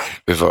chat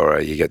before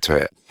you get to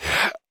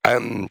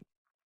it.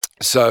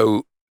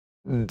 So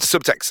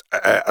Subtext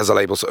as a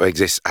label sort of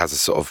exists as a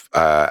sort of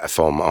a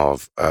form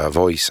of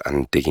voice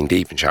and digging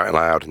deep and shouting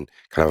loud, and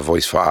kind of a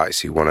voice for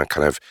artists who want to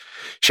kind of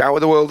shout at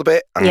the world a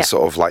bit and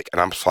sort of like and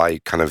amplify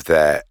kind of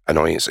their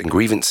annoyance and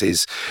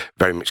grievances.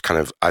 Very much kind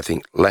of, I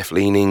think,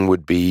 left-leaning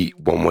would be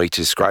one way to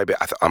describe it.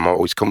 I'm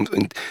always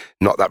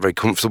not that very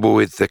comfortable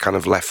with the kind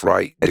of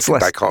left-right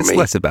dichotomy. It's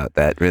less about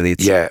that, really.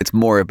 It's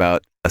more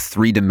about a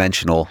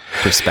 3-dimensional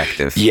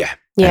perspective. Yeah.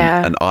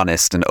 Yeah, an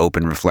honest and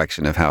open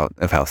reflection of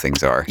how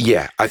things are.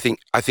 Yeah, I think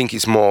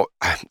it's more.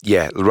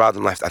 Rather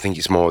than left, I think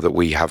it's more that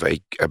we have a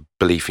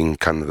belief in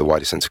kind of the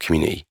wider sense of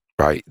community,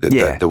 right?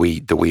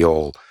 That we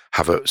all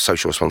have a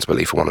social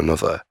responsibility for one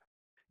another.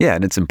 Yeah,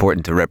 and it's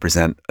important to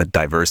represent a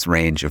diverse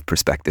range of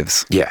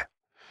perspectives. Yeah,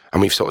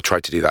 and we've sort of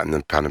tried to do that in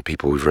the kind of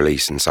people we've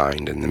released and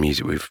signed and the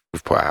music we've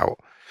put out.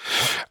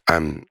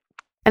 And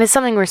it's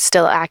something we're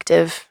still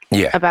active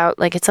about.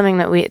 Like, it's something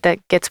that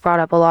gets brought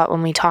up a lot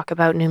when we talk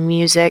about new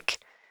music.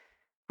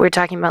 We're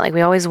talking about, like,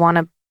 we always want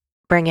to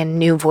bring in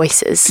new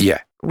voices.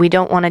 Yeah. We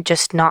don't want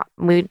to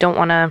we don't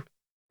want to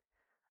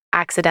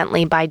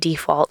accidentally by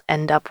default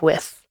end up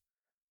with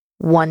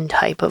one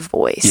type of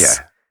voice.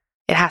 Yeah.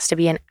 It has to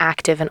be an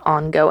active and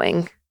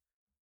ongoing,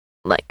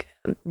 like,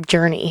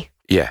 journey.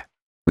 Yeah.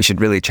 We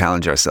should really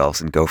challenge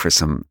ourselves and go for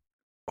some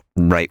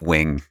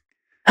right-wing.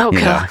 Oh,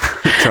 God.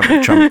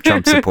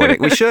 Trump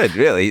supporting. We should,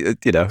 really,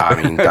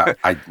 I mean,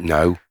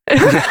 no.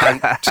 I'm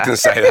just going to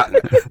say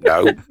that.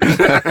 No.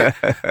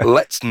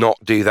 Let's not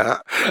do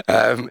that.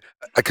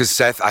 Because,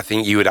 Seth, I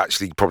think you would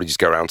actually probably just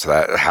go around to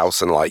their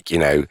house and, like,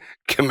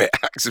 commit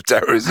acts of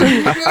terrorism.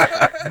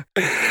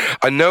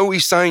 I know we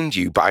signed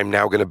you, but I'm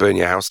now going to burn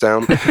your house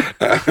down.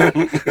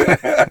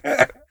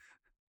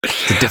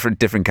 It's a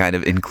different kind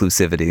of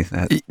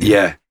inclusivity.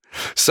 Yeah.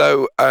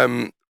 So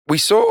we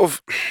sort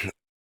of,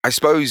 I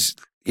suppose,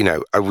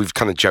 we've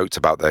kind of joked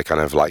about the kind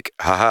of like,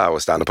 haha, we're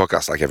starting a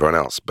podcast like everyone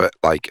else. But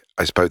like,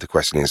 I suppose the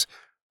question is,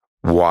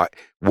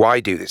 why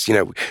do this? You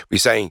know, we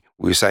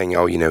were saying,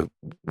 oh, you know,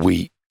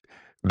 the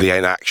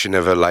inaction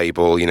of a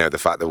label, you know, the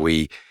fact that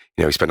we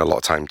spend a lot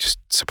of time just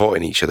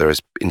supporting each other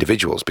as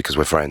individuals because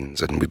we're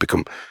friends and we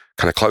become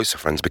kind of closer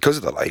friends because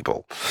of the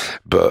label.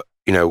 But,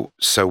 you know,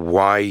 so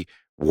why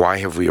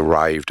have we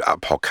arrived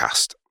at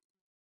podcast?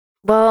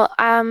 Well,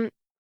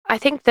 I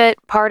think that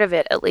part of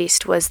it, at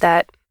least, was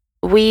that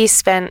we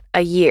spent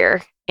a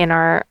year in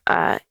our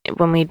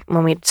when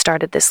we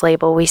started this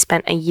label, we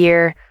spent a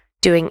year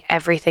doing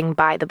everything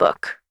by the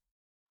book.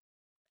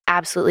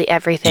 Absolutely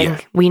everything.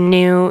 Yeah. We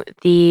knew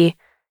we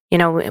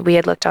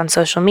had looked on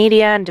social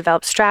media and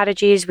developed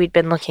strategies. We'd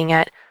been looking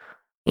at,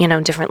 you know,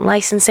 different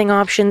licensing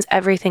options,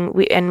 everything.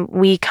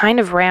 We kind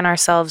of ran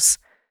ourselves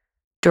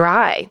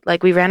dry.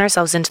 Like, we ran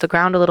ourselves into the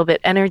ground a little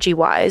bit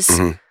energy-wise.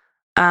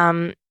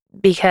 Mm-hmm.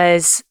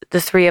 Because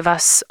the three of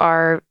us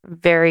are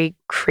very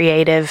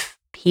creative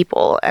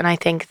people. And I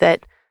think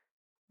that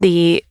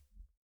the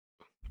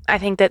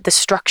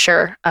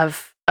structure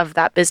of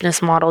that business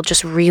model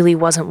just really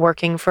wasn't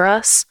working for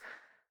us.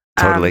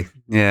 Totally.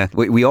 Yeah.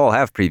 We all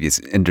have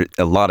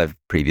a lot of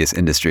previous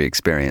industry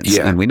experience.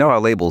 Yeah. And we know how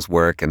labels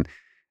work. And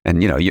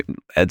you know,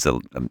 Ed's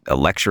a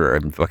lecturer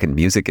in fucking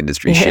music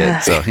industry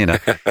shit. So, you know,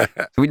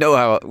 we know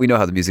how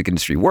the music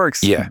industry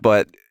works. Yeah.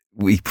 But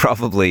we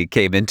probably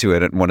came into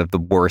it at one of the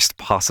worst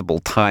possible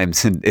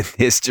times in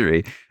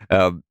history,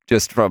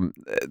 just from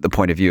the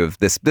point of view of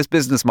this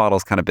business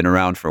model's kind of been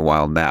around for a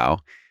while now.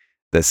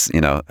 This, you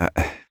know,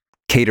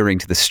 catering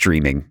to the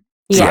streaming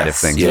side of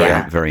things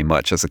very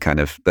much as a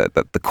kind of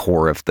the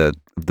core of the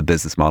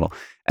business model,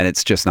 and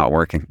it's just not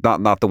working.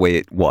 Not the way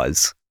it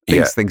was.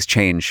 Things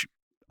change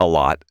a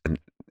lot and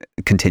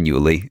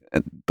continually,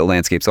 and the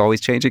landscape's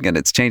always changing, and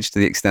it's changed to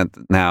the extent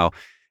that now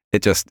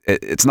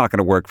it's not going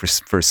to work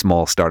for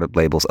small startup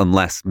labels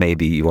unless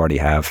maybe you already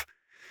have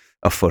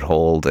a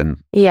foothold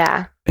and you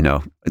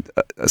know,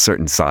 a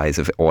certain size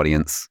of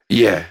audience.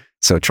 Yeah.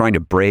 So trying to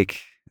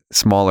break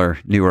smaller,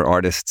 newer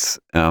artists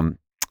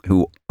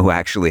who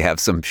actually have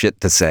some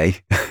shit to say,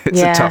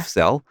 it's a tough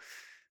sell.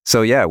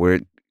 So yeah,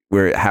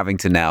 we're having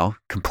to now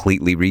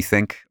completely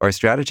rethink our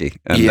strategy.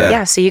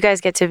 And, so you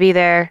guys get to be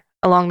there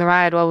along the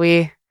ride while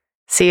we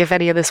see if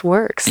any of this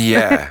works.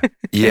 Yeah.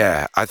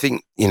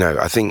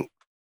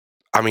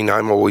 I mean,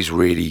 I'm always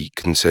really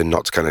concerned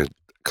not to kind of,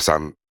 because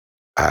I'm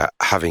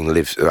having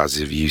lived, as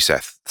of you,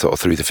 Seth, sort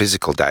of through the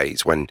physical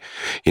days when,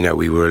 you know,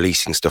 we were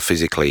releasing stuff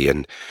physically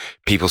and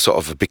people sort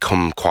of have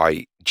become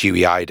quite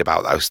dewy-eyed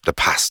about the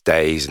past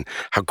days and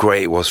how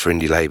great it was for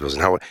indie labels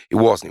and how it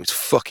wasn't. It was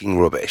fucking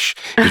rubbish.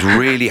 It was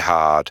really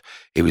hard.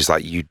 It was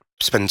like you'd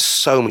spend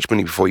so much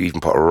money before you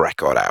even put a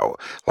record out.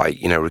 Like,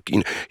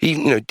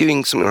 even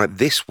doing something like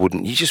this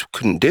you just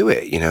couldn't do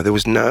it. You know, there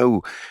was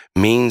no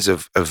means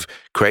of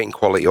creating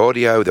quality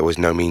audio. There was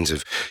no means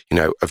of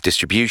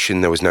distribution.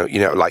 There was no,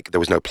 there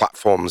was no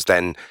platforms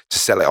then to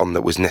sell it on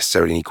that was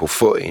necessarily an equal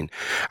footing.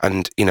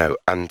 And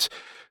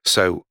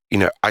so,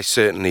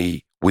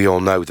 we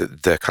all know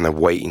that they're kind of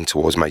waiting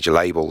towards major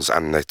labels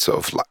and they're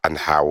sort of, and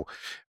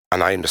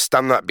I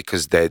understand that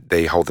because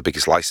they hold the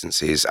biggest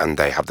licenses and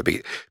they have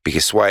the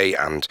biggest sway,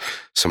 and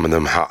some of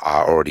them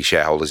are already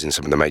shareholders in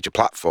some of the major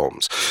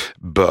platforms.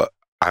 But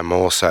I'm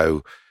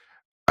also,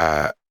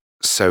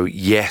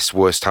 yes,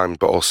 worst time,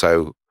 but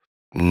also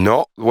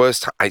not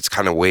worst time. It's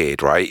kind of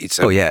weird, right?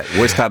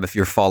 Worst time if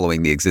you're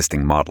following the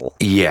existing model.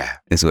 Yeah.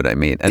 Is what I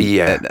mean. And,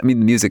 I mean,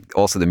 the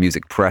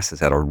music press has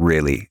had a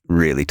really,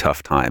 really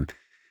tough time.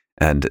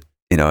 And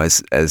you know,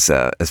 as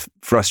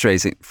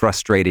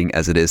frustrating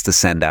as it is to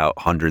send out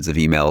hundreds of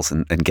emails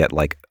and get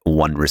like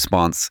one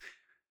response,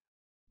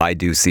 I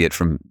do see it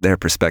from their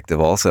perspective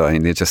also. I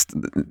mean,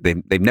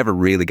 they've never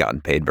really gotten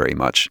paid very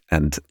much,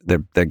 and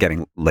they're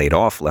getting laid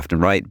off left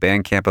and right.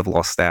 Bandcamp have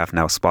lost staff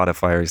now.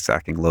 Spotify is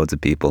sacking loads of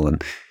people,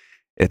 and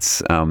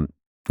it's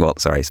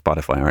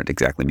Spotify aren't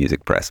exactly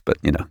music press, but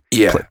you know,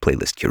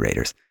 playlist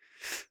curators.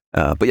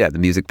 But yeah, the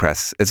music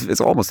press,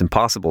 it's almost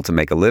impossible to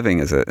make a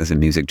living as a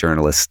music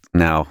journalist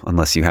now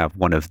unless you have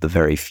one of the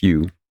very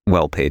few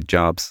well-paid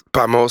jobs.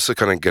 But I'm also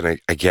kind of going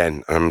to,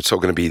 again, I'm sort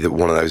of going to be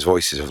one of those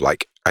voices of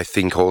like, I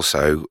think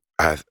also,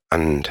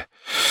 and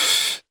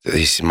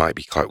this might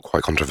be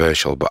quite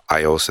controversial, but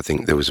I also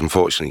think there was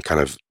unfortunately kind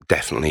of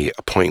definitely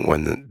a point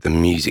when the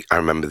music, I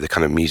remember the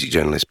kind of music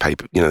journalist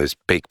paper, you know, those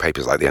big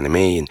papers like the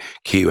NME and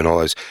Q and all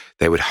those,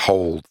 they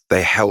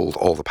held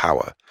all the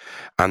power.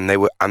 And they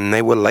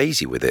were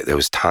lazy with it. There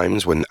was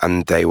times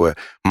and they were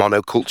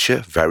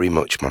monoculture, very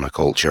much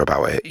monoculture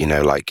about it. You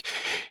know, like,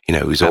 you know,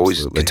 it was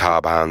always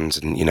guitar bands,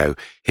 and you know,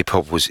 hip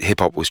hop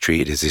was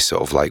treated as this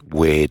sort of like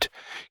weird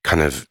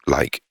kind of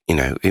like,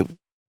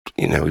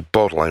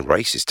 borderline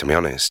racist, to be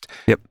honest.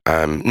 Yep.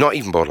 Not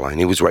even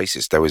borderline. It was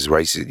racist. There was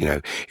racist. You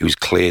know, it was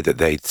clear that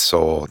they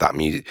saw that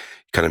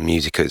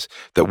music as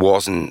that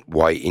wasn't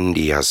white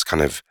indie as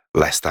kind of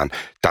less than.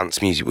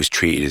 Dance music was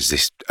treated as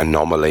this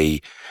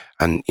anomaly.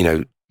 And, you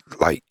know,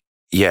 like,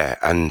 yeah,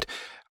 and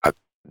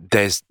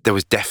there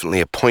was definitely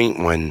a point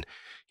when,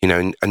 you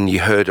know, and you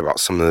heard about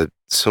some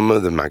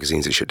of the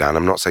magazines that shut down.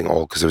 I'm not saying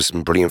all, because there was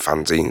some brilliant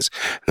fanzines.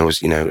 And there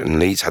was, you know, and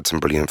Leeds had some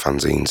brilliant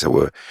fanzines that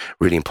were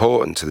really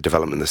important to the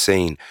development of the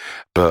scene.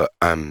 But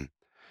I'm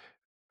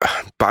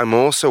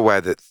also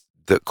aware that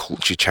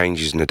culture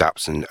changes and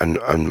adapts and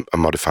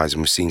modifies,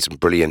 and we've seen some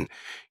brilliant,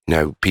 you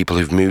know, people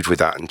who've moved with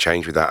that and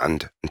changed with that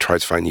and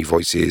tried to find new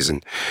voices,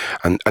 and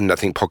I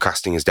think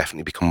podcasting has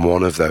definitely become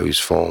one of those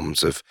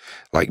forms of,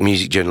 like,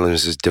 music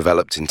journalism has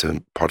developed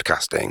into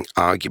podcasting,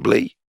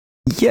 arguably.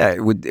 Yeah,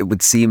 it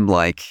would seem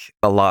like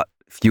a lot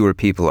fewer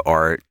people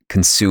are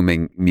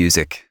consuming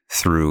music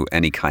through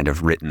any kind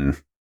of written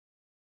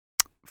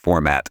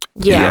format.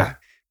 Yeah.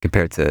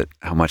 Compared to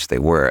how much they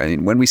were. I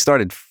mean, when we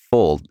started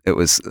Fold, it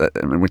was,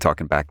 we're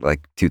talking back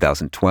like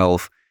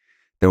 2012,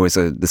 there was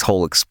this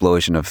whole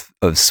explosion of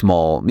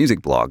small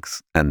music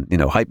blogs and, you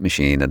know, Hype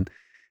Machine.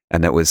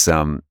 And it was,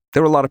 there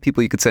were a lot of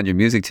people you could send your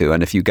music to.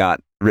 And if you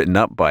got written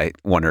up by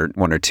one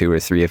or two or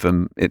three of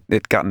them,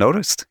 it got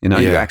noticed. You know,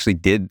 you actually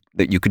did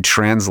that. You could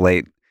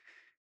translate,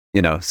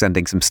 you know,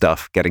 sending some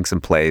stuff, getting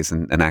some plays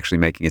and actually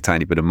making a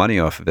tiny bit of money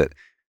off of it.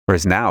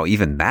 Whereas now,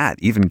 even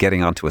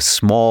getting onto a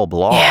small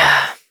blog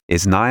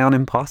is nigh on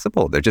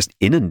impossible. They're just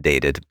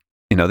inundated.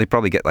 You know, they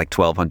probably get like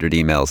 1,200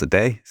 emails a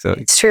day. So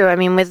it's true. I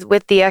mean,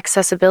 with the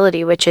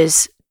accessibility, which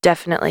is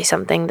definitely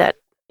something that,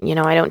 you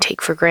know, I don't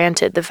take for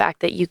granted, the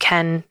fact that you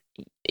can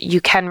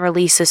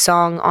release a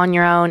song on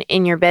your own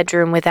in your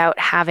bedroom without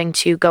having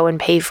to go and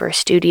pay for a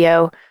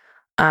studio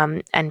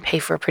and pay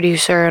for a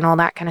producer and all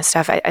that kind of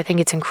stuff. I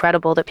think it's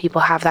incredible that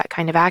people have that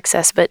kind of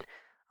access. But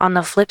on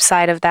the flip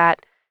side of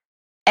that,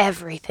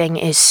 everything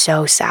is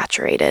so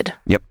saturated.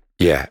 Yep.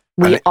 Yeah.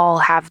 We all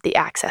have the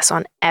access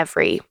on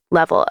every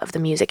level of the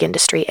music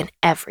industry, and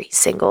every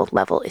single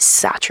level is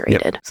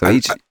saturated. Yep.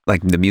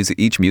 So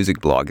each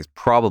music blog is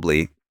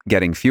probably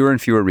getting fewer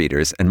and fewer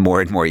readers and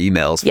more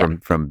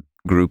emails from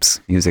groups,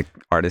 music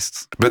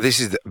artists. But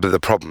the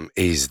problem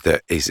is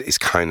that is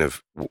kind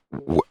of,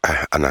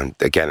 and I'm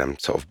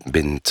sort of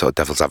been sort of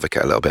devil's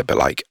advocate a little bit, but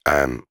like,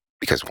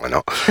 because why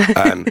not?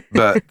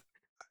 But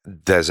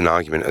there's an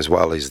argument as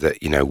well, is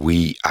that, you know,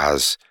 we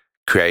as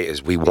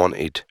creators, we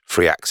wanted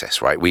free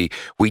access, right? We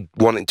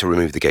wanted to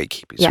remove the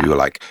gatekeepers. We were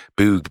like,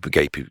 boo,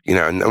 gatekeepers, you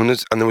know, and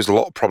there was a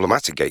lot of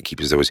problematic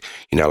gatekeepers. There was,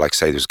 you know, like,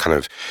 say, there was kind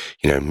of,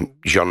 you know,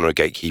 genre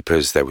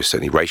gatekeepers. There was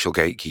certainly racial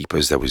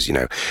gatekeepers. There was, you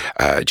know,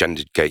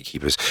 gendered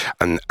gatekeepers,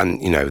 and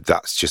you know,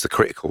 that's just the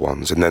critical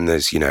ones. And then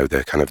there's, you know,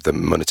 the kind of the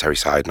monetary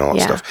side and all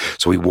that stuff.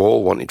 So we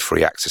all wanted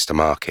free access to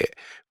market,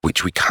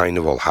 which we kind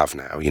of all have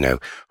now, you know,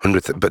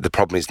 but the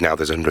problem is now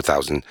there's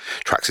 100,000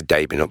 tracks a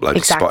day being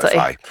uploaded to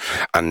Spotify.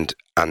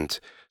 And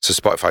so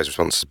Spotify's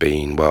response has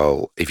been,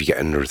 well, if you get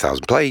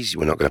 100,000 plays,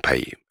 we're not going to pay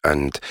you.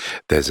 And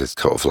there's a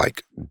sort of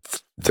like,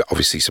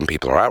 obviously some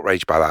people are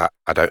outraged by that.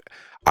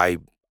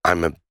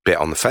 I'm a bit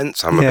on the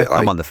fence. I'm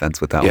on the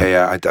fence with that one.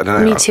 Yeah, I don't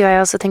know. Me too. I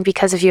also think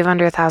because if you have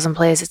under 1,000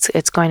 plays,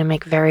 it's going to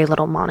make very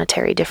little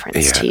monetary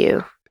difference to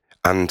you.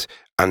 And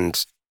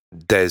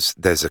there's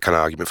a kind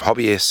of argument for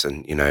hobbyists,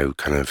 and, you know,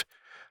 kind of,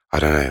 I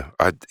don't know.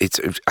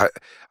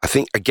 I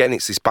think, again,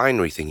 it's this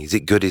binary thing. Is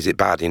it good? Is it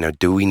bad? You know,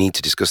 do we need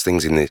to discuss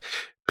things in this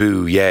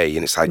boo, yay?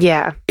 And it's like,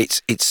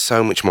 it's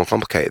so much more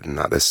complicated than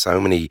that. There's so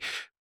many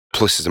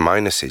pluses and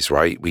minuses,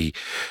 right?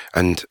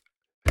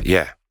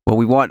 Well,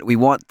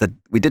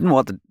 we didn't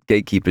want the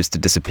gatekeepers to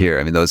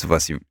disappear. I mean, those of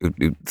us who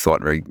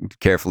thought very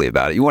carefully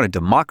about it, you want to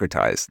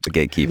democratize the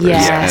gatekeepers.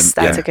 Yes,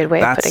 that's a good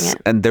way of putting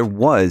it. And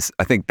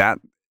I think that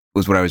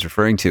was what I was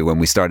referring to when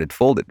we started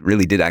Fold. It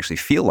really did actually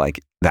feel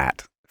like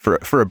that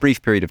for a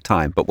brief period of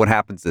time. But what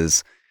happens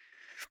is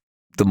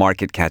the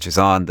market catches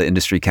on, the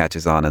industry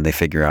catches on, and they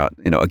figure out,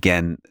 you know,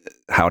 again,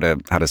 how to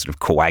sort of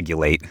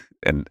coagulate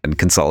and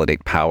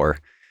consolidate power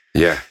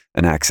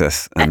and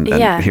access. And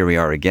here we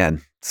are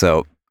again.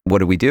 So what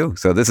do we do?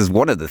 So this is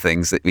one of the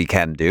things that we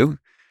can do.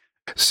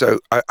 So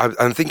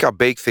I think our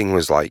big thing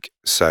was like,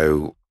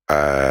 so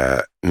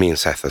me and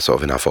Seth are sort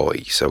of in our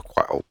 40s, so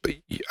quite old. But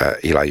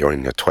Eli, you're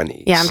in your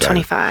 20s. Yeah, I'm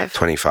 25.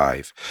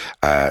 25.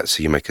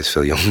 So you make us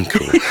feel young.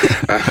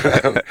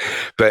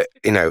 But,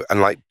 you know,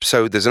 and like,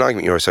 so there's an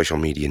argument you're a social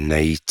media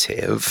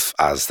native,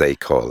 as they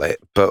call it.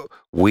 But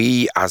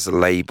we, as a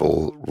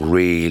label,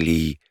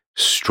 really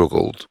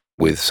struggled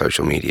with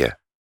social media.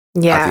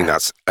 Yeah. I think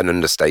that's an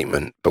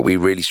understatement, but we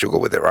really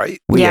struggle with it,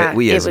 right? We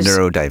as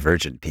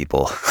neurodivergent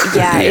people.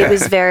 It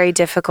was very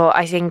difficult.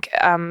 I think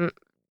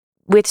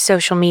with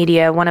social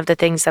media, one of the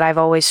things that I've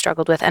always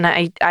struggled with, and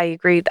I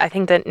agree, I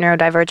think that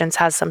neurodivergence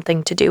has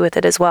something to do with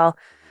it as well,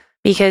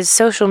 because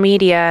social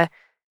media,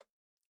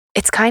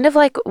 it's kind of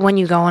like when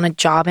you go on a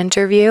job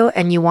interview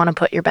and you want to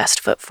put your best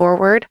foot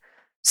forward.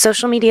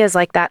 Social media is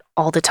like that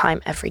all the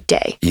time, every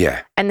day.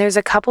 Yeah. And there's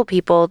a couple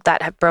people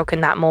that have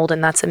broken that mold,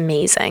 and that's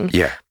amazing.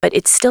 Yeah. But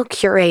it's still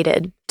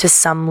curated to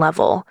some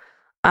level.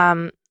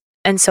 And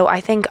so I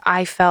think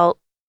I felt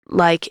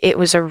like it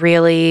was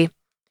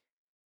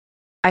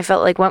I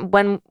felt like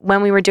when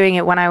we were doing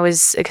it,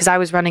 because I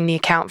was running the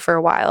account for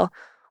a while,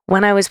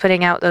 when I was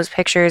putting out those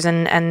pictures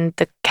and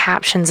the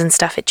captions and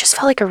stuff, it just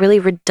felt like a really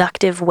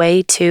reductive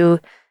way to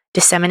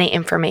disseminate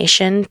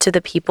information to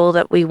the people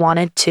that we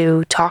wanted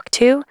to talk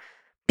to,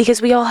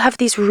 because we all have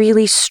these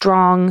really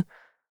strong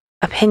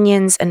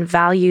opinions and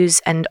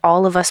values, and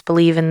all of us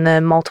believe in the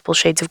multiple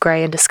shades of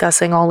gray and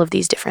discussing all of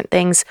these different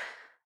things.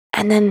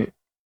 And then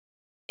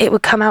it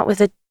would come out with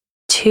a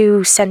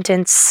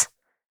 2-sentence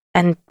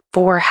and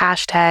 4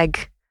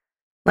 hashtag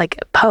like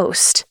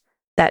post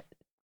that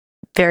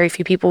very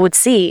few people would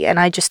see. And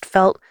I just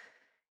felt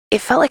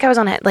like I was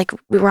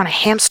we were on a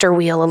hamster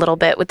wheel a little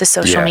bit with the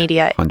social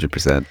media.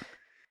 100%.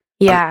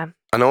 Yeah.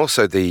 And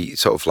also the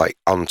sort of like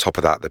on top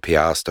of that, the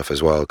PR stuff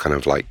as well, kind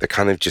of like the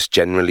kind of just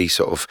generally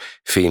sort of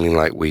feeling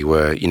like we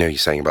were, you know, you're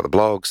saying about the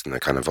blogs and the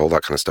kind of all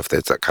that kind of stuff.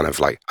 There's that kind of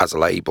like, as a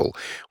label,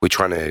 we're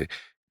trying to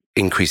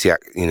increase the,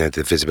 you know,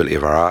 the visibility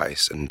of our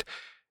artists. And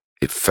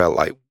it felt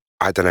like,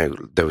 I don't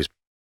know, there was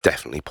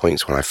definitely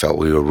points when I felt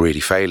we were really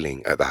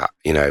failing at that,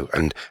 you know,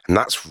 and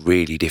that's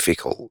really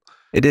difficult.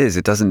 It is.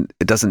 It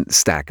doesn't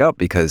stack up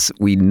because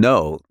we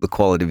know the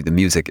quality of the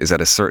music is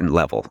at a certain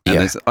level.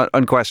 And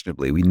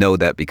unquestionably, we know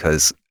that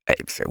because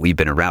we've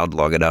been around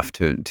long enough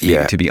to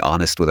be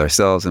honest with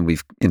ourselves, and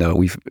we've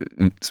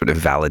sort of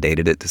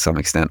validated it to some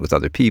extent with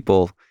other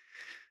people.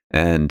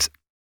 And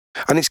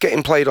it's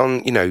getting played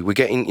on, you know, we're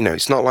getting, you know,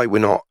 it's not like we're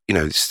not, you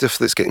know, stuff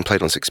that's getting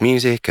played on Six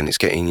Music, and it's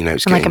getting, you know,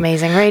 it's getting like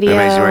Amazing Radio,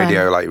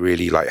 like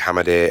really like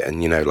hammered it,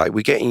 and, you know, like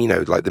we're getting, you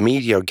know, like the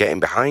media are getting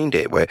behind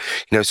it, where,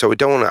 you know, so we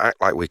don't want to act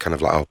like we're kind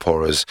of like, oh,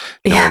 poor us,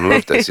 no one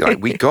loved us.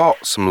 Like, we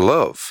got some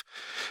love,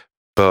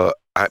 but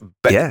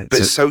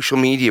social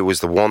media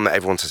was the one that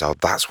everyone says, oh,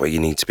 that's where you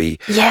need to be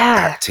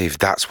active.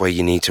 That's where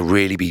you need to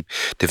really be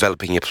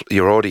developing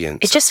your audience.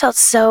 It just felt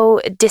so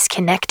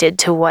disconnected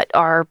to what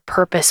our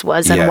purpose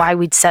was and why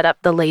we'd set up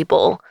the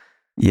label.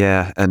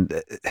 Yeah,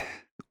 and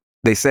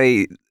they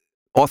say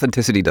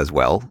authenticity does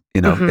well.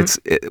 You know,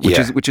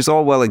 which is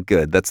all well and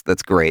good. That's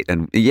great,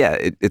 and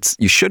it's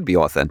you should be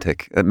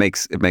authentic. It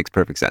makes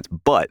perfect sense.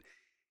 But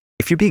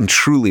if you're being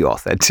truly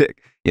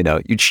authentic, you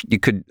know, you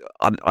could,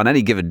 on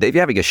any given day, if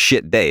you're having a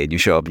shit day and you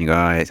show up and you go,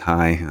 all right,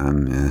 hi,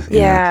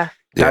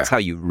 that's how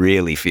you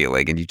really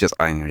feeling. And you just,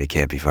 I really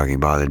can't be fucking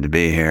bothered to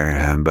be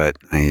here, but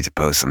I need to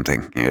post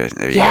something.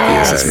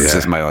 This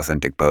is my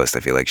authentic post. I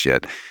feel like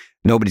shit.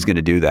 Nobody's going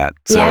to do that.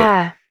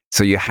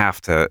 So you have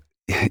to,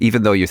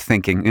 even though you're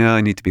thinking, I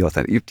need to be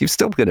authentic, you're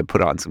still going to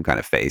put on some kind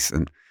of face.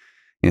 And,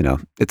 you know,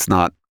 it's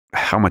not,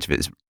 how much of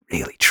it is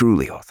really,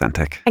 truly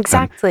authentic?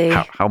 Exactly.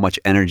 How much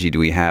energy do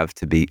we have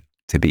to be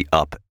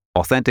up?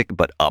 Authentic,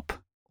 but up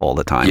all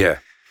the time. Yeah.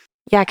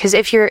 Because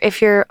if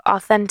you're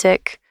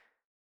authentic,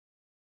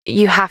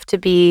 you have to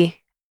be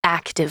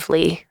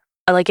actively,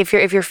 like if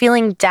you're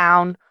feeling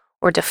down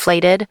or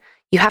deflated,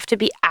 you have to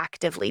be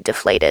actively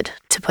deflated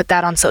to put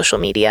that on social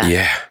media.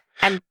 Yeah.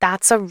 And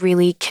that's a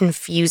really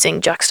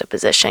confusing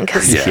juxtaposition,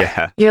 because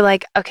you're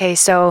like, okay,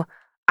 so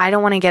I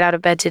don't want to get out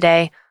of bed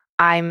today.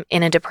 I'm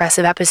in a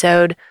depressive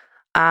episode,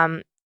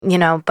 you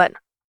know, but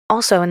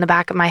also in the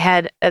back of my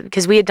head,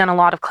 because we had done a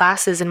lot of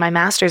classes in my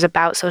master's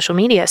about social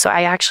media. So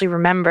I actually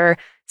remember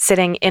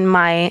sitting in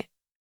my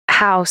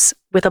house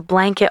with a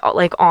blanket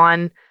like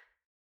on,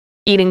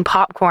 eating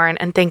popcorn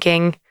and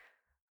thinking,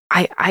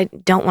 I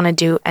don't want to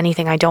do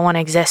anything. I don't want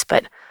to exist,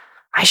 but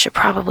I should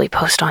probably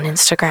post on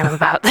Instagram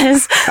about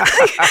this.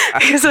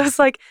 Because I was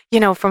like, you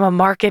know, from a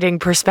marketing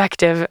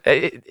perspective,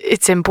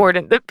 it's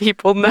important that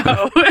people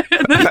know.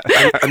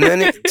 and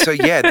then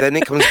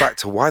it comes back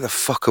to, why the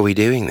fuck are we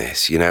doing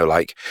this? You know,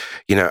 like,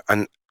 you know,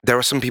 and there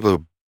are some people who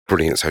are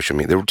brilliant at social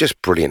media. They're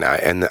just brilliant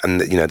at it,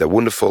 and you know, they're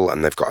wonderful,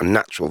 and they've got a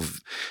natural,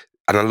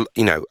 and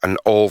you know, and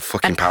all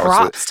fucking and power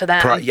props to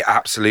them. Yeah,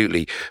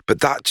 absolutely. But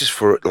that just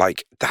for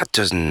like, that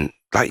doesn't,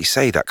 like you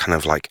say, that kind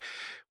of like,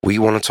 we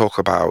want to talk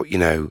about, you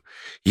know,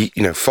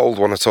 Fold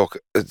want to talk,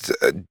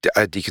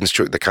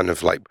 deconstruct the kind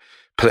of like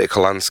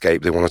political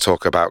landscape. They want to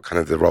talk about kind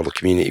of the role of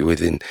community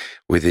within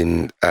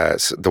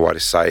the wider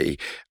society,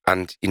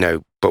 and you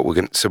know, but we're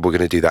going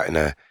to do that in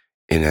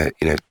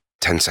a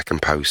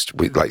 10-second post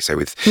with, like, say,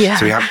 with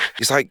so we have,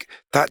 it's like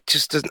that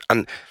just doesn't.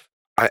 And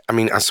I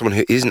mean, as someone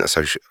who isn't a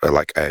social,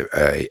 like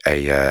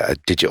a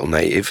digital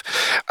native,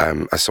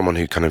 as someone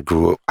who kind of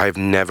grew up, I've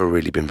never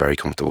really been very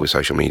comfortable with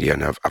social media,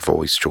 and I've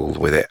always struggled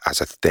with it as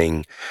a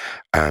thing.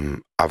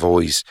 I've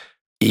always,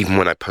 even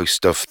when I post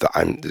stuff that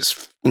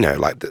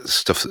like the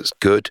stuff that's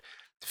good,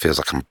 it feels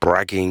like I'm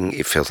bragging.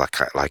 It feels like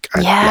and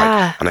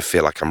I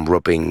feel like I'm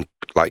rubbing,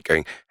 like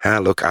going,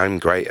 look, I'm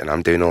great and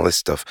I'm doing all this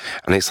stuff,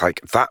 and it's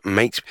like that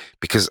makes,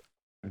 because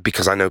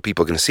I know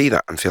people are going to see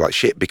that and feel like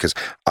shit, because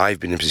I've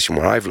been in a position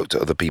where I've looked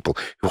at other people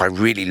who I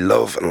really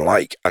love and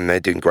like, and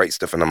they're doing great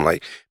stuff, and I'm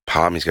like,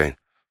 part of me's going,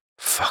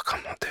 fuck,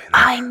 I'm not doing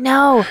that. I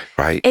know.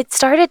 Right. It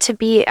started to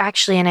be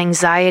actually an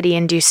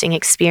anxiety-inducing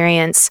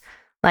experience,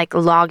 like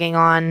logging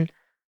on.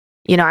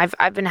 You know,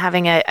 I've been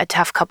having a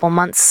tough couple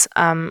months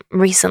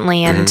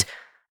recently, and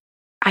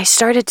I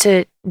started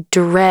to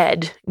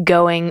dread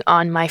going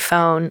on my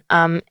phone.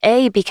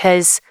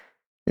 Because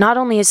not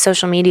only is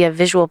social media a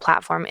visual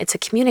platform, it's a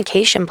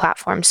communication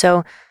platform.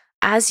 So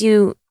as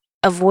you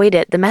avoid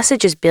it. The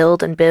messages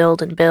build and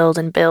build and build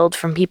and build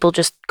from people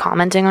just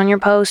commenting on your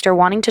post or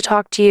wanting to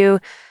talk to you.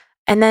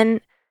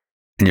 And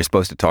you're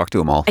supposed to talk to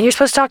them all.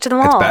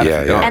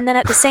 Yeah, yeah. And then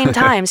at the same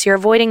time, so you're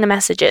avoiding the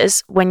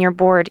messages. When you're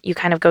bored, you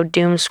kind of go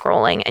doom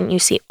scrolling and you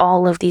see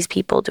all of these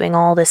people doing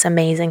all this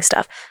amazing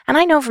stuff. And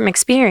I know from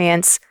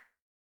experience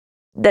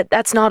that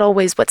that's not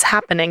always what's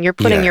happening. You're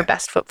putting your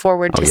best foot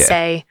forward to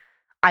say,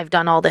 I've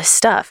done all this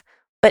stuff.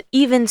 But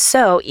even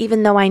so,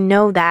 even though I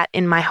know that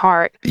in my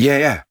heart,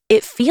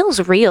 it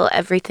feels real,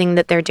 everything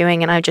that they're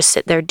doing. And I just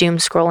sit there doom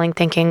scrolling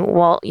thinking,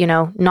 well,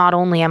 not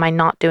only am I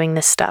not doing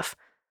this stuff,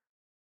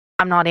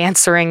 I'm not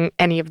answering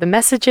any of the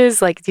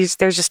messages. Like there's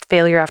just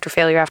failure after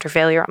failure after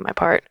failure on my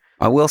part.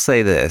 I will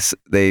say this.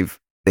 They've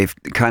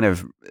kind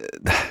of,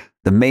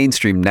 the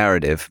mainstream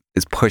narrative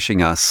is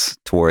pushing us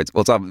towards,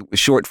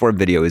 short form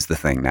video is the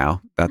thing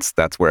now.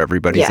 That's where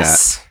everybody's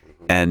at.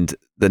 And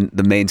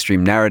the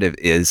mainstream narrative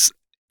is,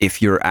 if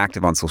you're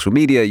active on social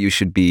media, you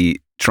should be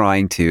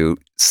trying to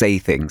say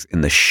things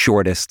in the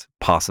shortest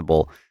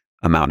possible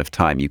amount of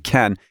time you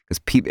can,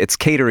 because it's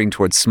catering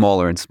towards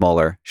smaller and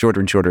smaller, shorter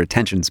and shorter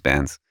attention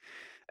spans.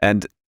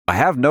 And I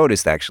have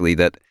noticed actually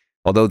that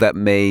although that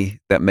may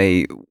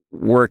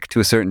work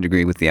to a certain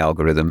degree with the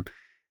algorithm,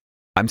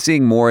 I'm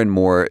seeing more and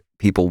more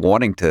people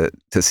wanting to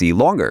see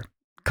longer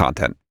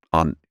content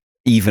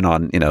even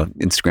on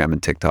Instagram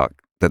and TikTok.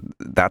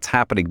 That's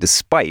happening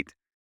despite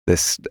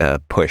this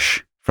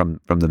push from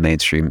the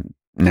mainstream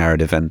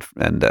narrative and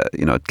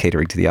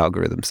catering to the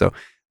algorithm. So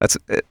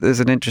there's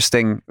an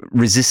interesting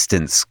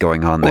resistance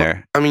going on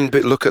there. I mean,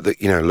 but look at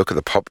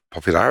the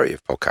popularity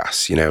of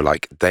podcasts.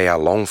 Like they are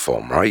long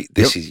form, right?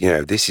 This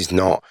is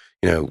not.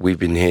 We've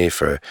been here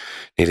for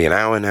nearly an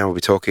hour now. We'll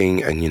be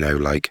talking,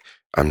 and like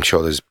I'm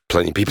sure there's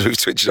plenty of people who've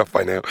switched off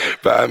by now.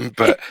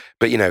 But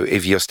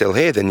if you're still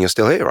here, then you're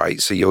still here, right?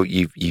 So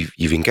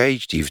you've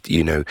engaged.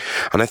 And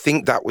I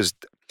think that was.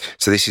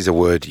 So this is a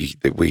word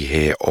that we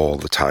hear all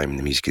the time in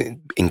the music.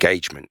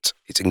 Engagement.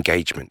 It's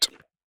engagement.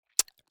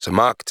 So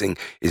marketing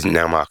isn't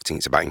now marketing.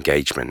 It's about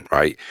engagement,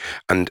 right?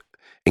 And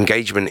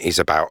engagement is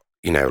about,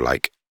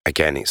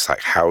 again, it's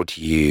like,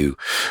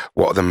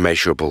 what are the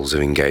measurables of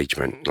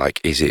engagement? Like,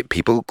 is it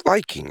people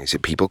liking? Is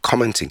it people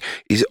commenting?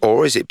 Is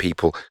it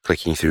people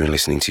clicking through and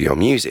listening to your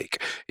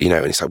music? And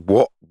it's like,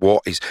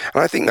 what is,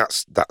 and I think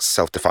that's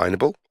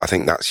self-definable. I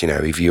think that's,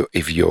 if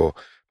you're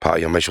part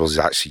of your measurables is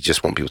actually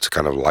just want people to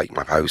kind of like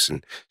my post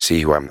and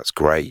see who I am, that's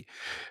great.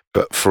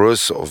 But for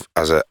us, sort of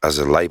as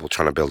a label,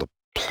 trying to build a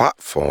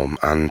platform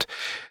and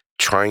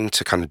trying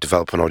to kind of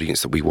develop an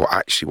audience that we will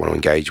actually want to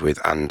engage with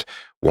and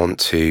want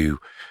to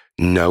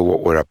know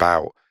what we're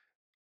about,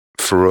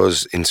 for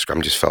us,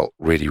 Instagram just felt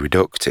really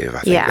reductive.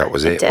 I think that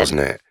was it, wasn't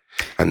it?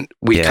 And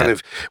we'd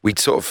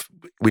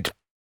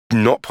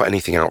not put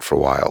anything out for a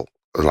while.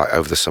 Like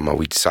over the summer,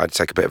 we decided to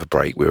take a bit of a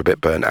break. We were a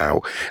bit burnt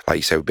out. Like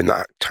you said, we've been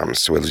that time,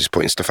 so we were just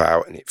putting stuff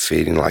out and it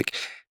feeling like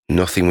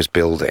nothing was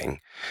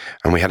building.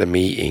 And we had a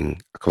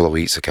meeting a couple of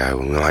weeks ago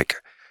and we were like,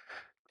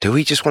 do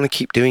we just want to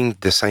keep doing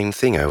the same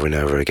thing over and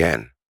over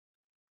again?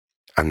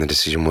 And the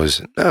decision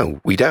was, no,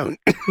 we don't.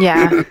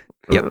 Yeah.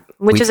 Yep.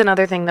 Which is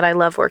another thing that I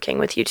love working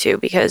with you too,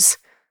 because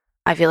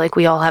I feel like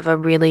we all have a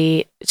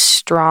really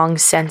strong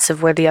sense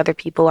of where the other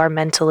people are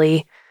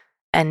mentally,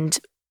 and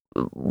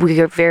we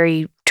are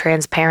very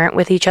transparent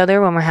with each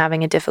other when we're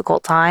having a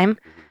difficult time,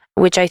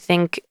 which I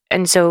think,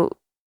 and so,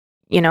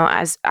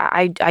 as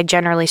I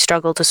generally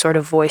struggle to sort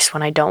of voice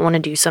when I don't want to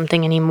do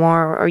something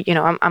anymore, or,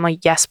 I'm a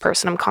yes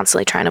person. I'm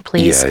constantly trying to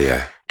please.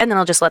 Yeah. And then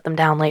I'll just let them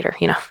down later,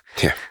 Yeah.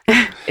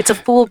 It's a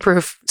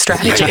foolproof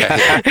strategy.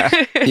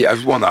 Yeah,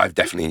 it's one that I've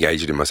definitely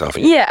engaged in myself.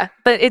 Yeah,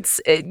 but it's,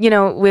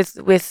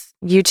 with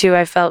you two,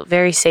 I felt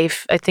very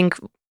safe. I think,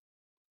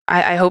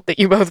 I hope that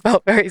you both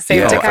felt very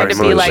safe to kind of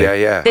be like,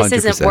 this 100%.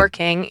 Isn't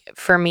working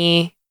for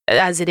me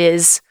as it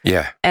is.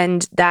 Yeah.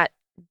 And that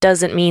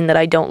doesn't mean that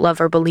I don't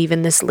love or believe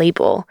in this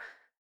label.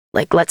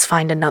 Like, let's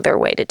find another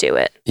way to do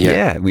it.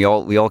 Yeah, we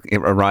all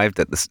arrived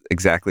at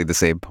exactly the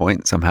same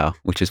point somehow,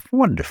 which is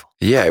wonderful.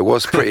 Yeah, it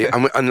was pretty.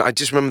 And I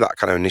just remember that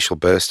kind of initial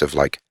burst of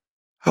like,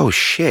 oh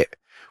shit,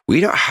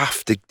 we don't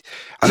have to.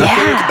 And I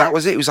think that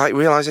was it. It was like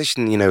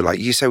realization, like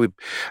you say,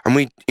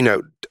 and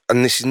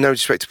this is no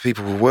disrespect to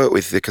people we work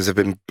with because they've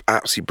been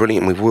absolutely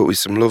brilliant. We've worked with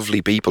some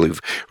lovely people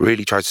who've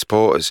really tried to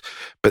support us,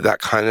 but that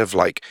kind of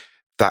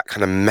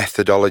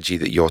methodology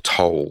that you're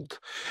told.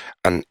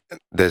 And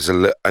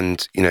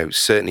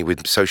certainly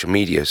with social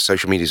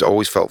media's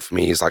always felt for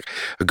me is like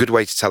a good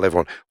way to tell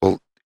everyone, well,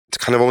 to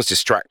kind of almost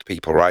distract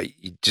people, right?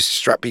 You just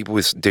distract people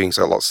with doing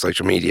lots of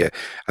social media,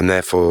 and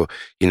therefore,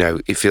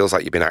 it feels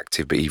like you've been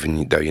active, but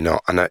even though you're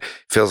not, and it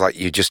feels like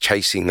you're just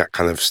chasing that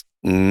kind of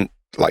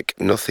like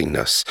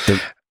nothingness.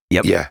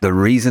 Yep. Yeah. The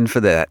reason for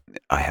that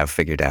I have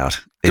figured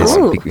out is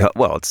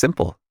it's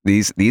simple.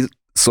 These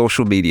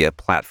social media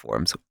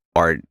platforms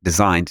are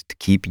designed to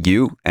keep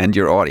you and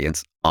your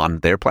audience on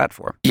their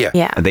platform. Yeah.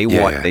 And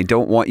they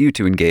don't want you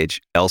to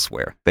engage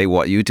elsewhere. They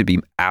want you to be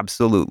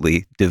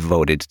absolutely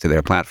devoted to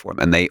their platform,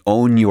 and they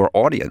own your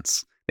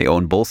audience. They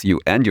own both you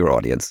and your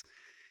audience.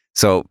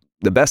 So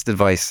the best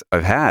advice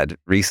I've had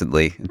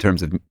recently in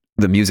terms of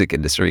the music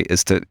industry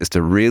is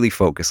to really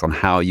focus on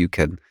how you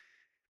can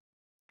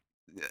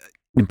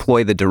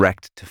employ the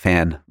direct to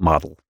fan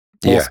model,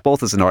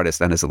 both as an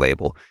artist and as a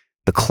label.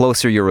 The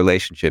closer your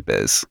relationship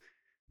is,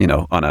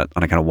 on a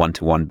kind of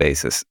one-to-one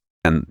basis,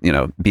 and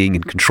being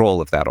in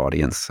control of that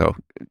audience. So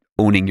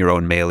owning your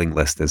own mailing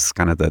list is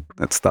kind of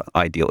that's the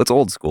ideal. It's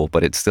old school,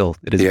 but it is by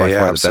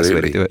far the best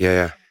way to do it.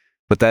 Yeah.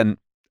 But then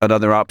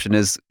another option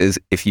is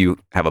if you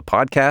have a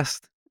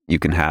podcast, you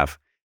can have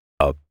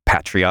a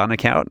Patreon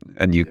account,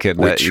 and you can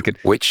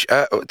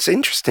it's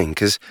interesting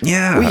because we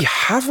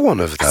have one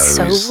of those.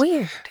 That's so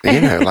weird.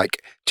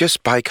 Like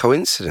just by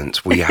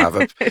coincidence, we have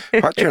a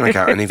Patreon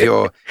account, and if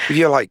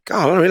you're like, oh,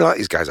 I don't really like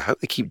these guys, I hope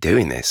they keep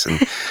doing this, and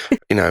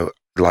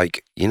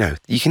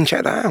you can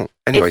check that out.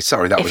 Anyway,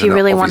 sorry, that was. If you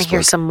really want to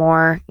hear some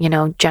more,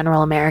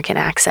 general American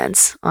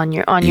accents on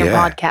your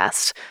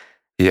podcast,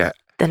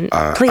 then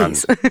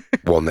please.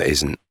 One that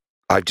isn't.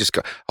 I've just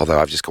got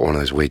one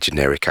of those weird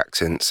generic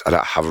accents. I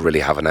don't really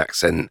have an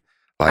accent.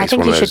 I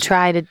think you should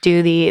try to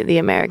do the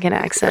American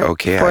accent.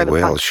 Okay, I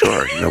will.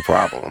 Sure, no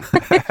problem.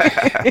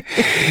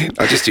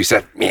 I'll just do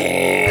Seth.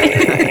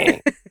 I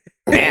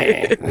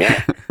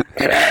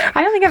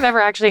don't think I've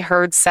ever actually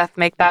heard Seth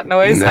make that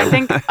noise. No. I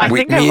think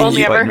I've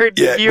only ever heard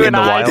you and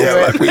I do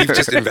it. We've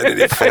just invented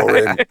it for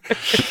him.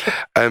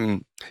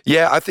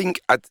 I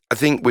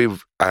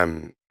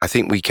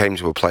think we came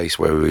to a place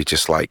where we were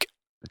just like,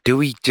 do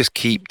we just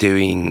keep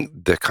doing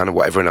the kind of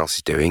what everyone else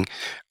is doing,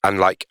 and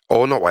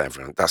or not what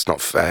everyone? That's not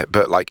fair.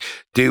 But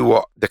do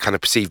what the kind of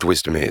perceived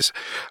wisdom is.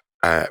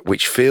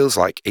 Which feels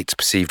like it's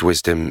perceived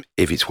wisdom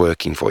if it's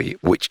working for you,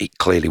 which it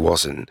clearly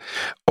wasn't.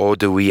 Or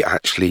do we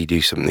actually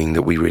do something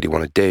that we really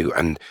want to do?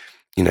 And,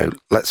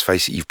 let's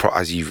face it,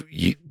 as you,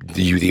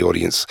 the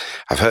audience,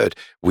 have heard,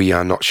 we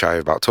are not shy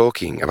about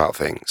talking about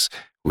things.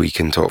 We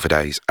can talk for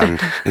days. And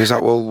it was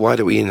like, well, why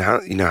do we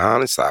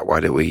harness that?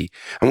 Why do we?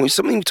 And it was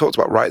something we talked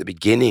about right at the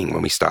beginning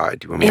when we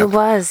started. We kind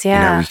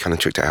of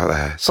chucked it out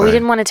there. So. But we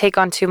didn't want to take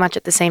on too much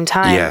at the same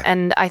time. Yeah.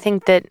 And I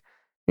think that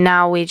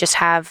now we just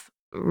have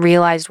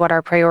realized what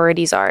our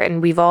priorities are,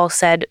 and we've all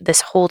said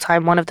this whole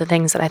time, one of the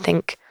things that I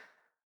think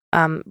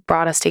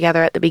brought us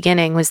together at the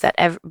beginning was that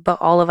but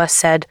all of us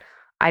said,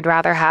 I'd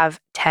rather have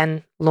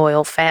 10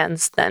 loyal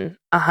fans than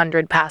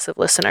 100 passive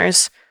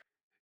listeners.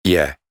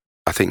 Yeah,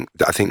 I think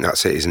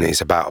that's it, isn't it?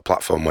 It's about a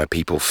platform where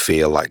people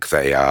feel like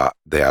they are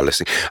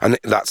listening, and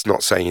that's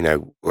not saying I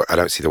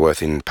don't see the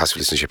worth in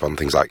passive listenership on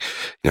things like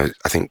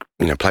I think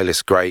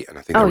playlists are great, and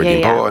I think they're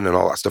really important and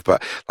all that stuff,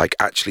 but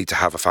actually to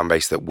have a fan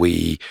base that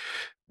we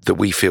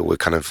feel we're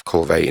kind of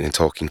cultivating and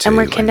talking to. And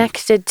we're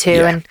connected to.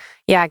 Yeah. And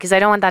because I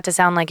don't want that to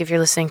sound like if you're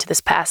listening to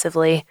this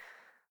passively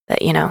that,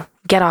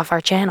 get off our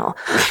channel.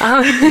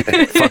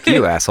 Fuck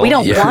you, asshole. We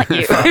don't want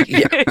you.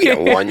 We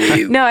don't want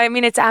you. No, I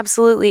mean, it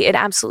absolutely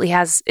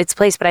has its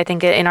place. But I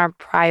think in our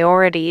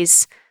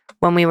priorities,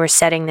 when we were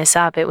setting this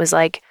up, it was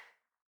like,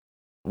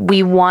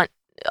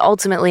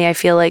 ultimately, I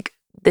feel like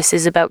this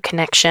is about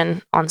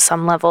connection on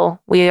some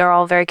level. We are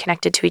all very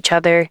connected to each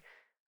other.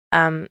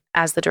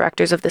 As the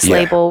directors of this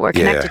label, we're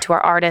connected to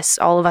our artists.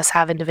 All of us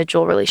have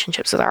individual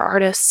relationships with our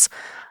artists.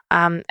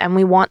 And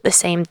we want the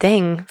same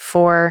thing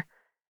for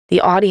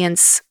the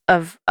audience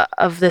of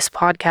this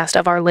podcast,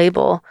 of our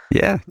label.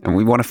 Yeah. And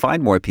we want to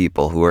find more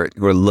people who are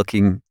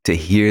looking to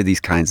hear these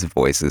kinds of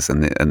voices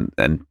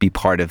and be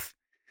part of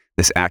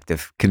this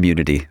active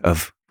community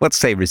of, let's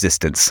say,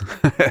 resistance.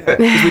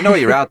 We know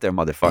you're out there,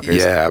 motherfuckers.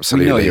 Yeah,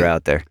 absolutely. We know you're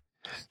out there.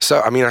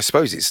 So, I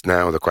suppose it's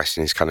now the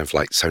question is kind of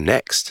like, so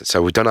next.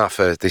 So we've done our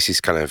first, this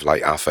is kind of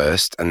like our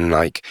first. And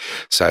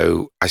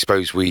so I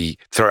suppose we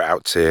throw it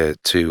out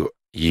to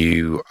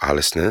you, our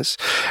listeners,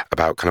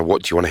 about kind of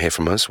what do you want to hear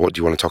from us? What do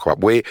you want to talk about?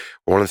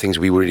 One of the things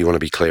we really want to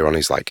be clear on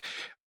is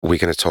we're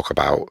going to talk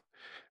about,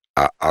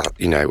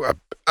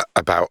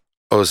 about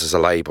us as a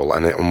label.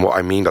 And what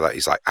I mean by that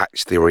is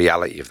actually the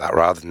reality of that,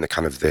 rather than the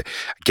kind of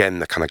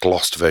kind of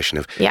glossed version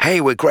of,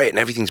 hey, we're great and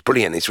everything's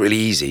brilliant, it's really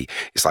easy.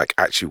 It's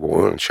actually what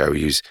we want to show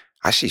you is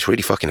actually it's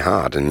really fucking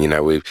hard. And,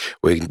 we're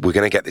going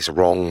to get this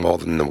wrong more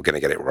than we're going to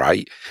get it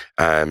right.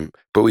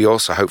 But we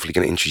also hopefully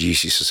going to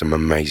introduce you to some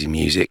amazing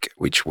music,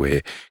 which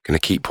we're going to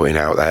keep putting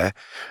out there.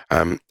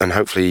 And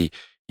hopefully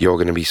you're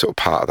going to be sort of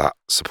part of that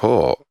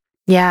support.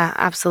 Yeah,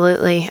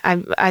 absolutely.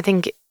 I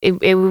think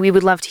we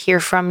would love to hear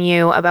from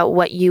you about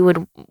what you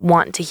would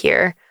want to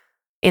hear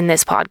in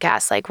this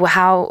podcast.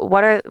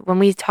 When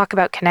we talk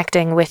about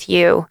connecting with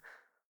you,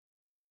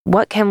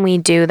 what can we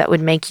do that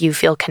would make you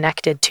feel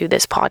connected to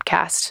this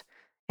podcast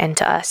and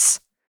to us?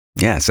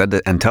 Yeah,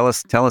 and tell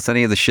us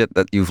any of the shit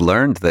that you've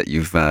learned that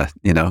you've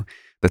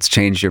that's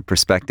changed your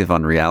perspective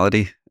on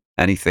reality.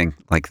 Anything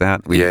like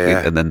that,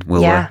 and then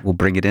we'll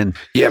bring it in.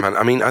 Yeah, man.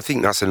 I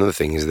think that's another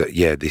thing is that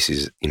this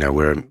is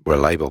we're a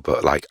label,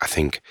 but I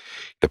think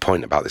the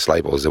point about this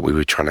label is that we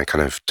were trying to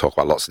kind of talk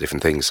about lots of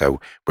different things.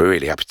 So we're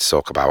really happy to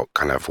talk about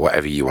kind of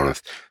whatever you want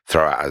to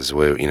throw at us.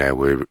 We're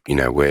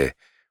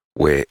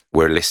we're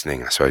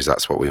listening. I suppose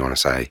that's what we want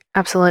to say.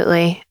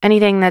 Absolutely.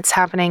 Anything that's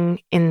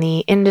happening in the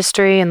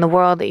industry, in the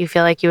world that you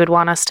feel like you would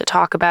want us to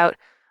talk about.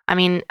 I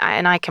mean,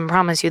 and I can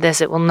promise you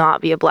this, it will not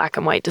be a black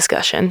and white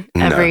discussion.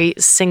 No. Every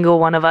single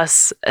one of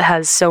us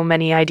has so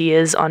many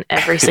ideas on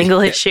every single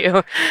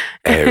issue.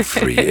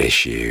 Every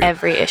issue.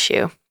 Every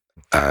issue.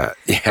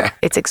 Yeah.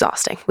 It's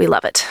exhausting. We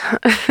love it.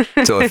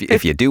 So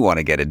if you do want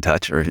to get in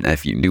touch, or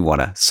if you do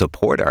want to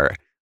support our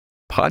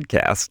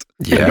podcast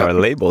and our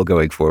label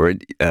going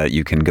forward,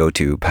 you can go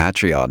to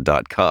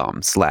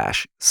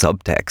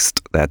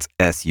patreon.com/subtext. That's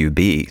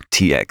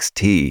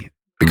SUBTXT.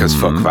 Because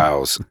fuck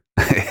vowels.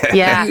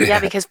 Yeah,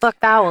 because fuck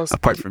vowels.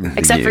 Apart from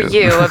Except for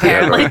you,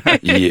 apparently.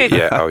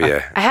 Oh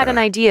yeah. I had an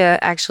idea,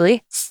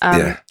 actually.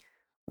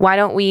 Why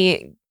don't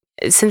we,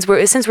 since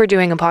we're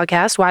doing a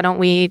podcast, why don't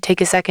we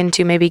take a second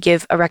to maybe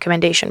give a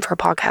recommendation for a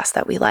podcast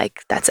that we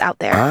like that's out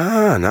there?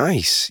 Ah,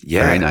 nice.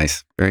 Yeah. Very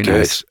nice. Very Good.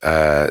 nice.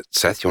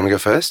 Seth, you want to go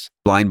first?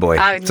 Blind Boy.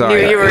 I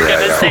Sorry. knew you were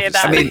going to say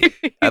that. I mean,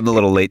 I'm a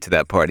little late to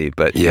that party,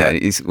 but Yeah.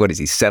 what is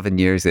he, 7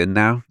 years in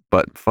now?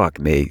 But fuck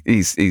me,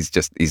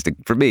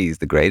 for me, he's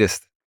the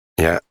greatest.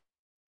 Yeah.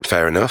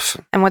 Fair enough.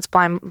 And what's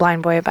Blind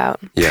Boy about?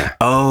 Yeah.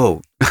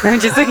 Oh, I'm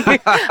just thinking,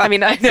 I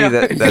mean, I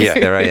know. See,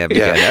 there I am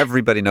again.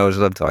 Everybody knows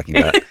what I'm talking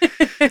about.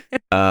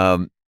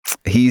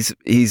 He's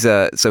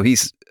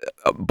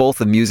both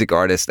a music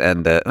artist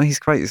and he's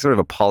sort of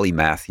a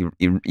polymath.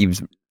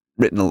 He's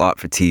written a lot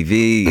for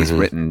TV. He's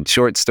written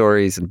short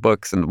stories and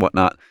books and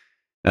whatnot.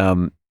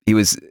 He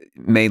was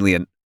mainly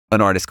an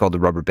artist called the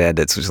Rubber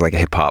Bandits, which is like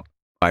a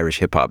Irish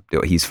hip hop.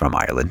 He's from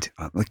Ireland.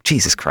 Like,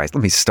 Jesus Christ,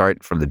 let me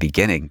start from the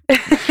beginning.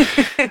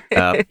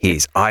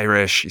 He's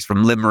Irish. He's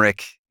from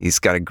Limerick. He's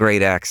got a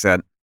great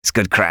accent. He's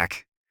good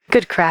crack.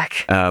 Good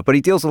crack. But he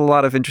deals with a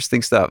lot of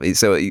interesting stuff. He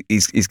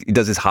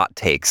does his hot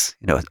takes,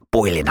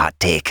 boiling hot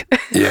take.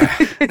 Yeah.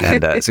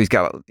 And so he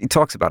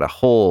talks about a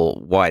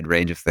whole wide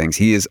range of things.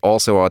 He is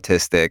also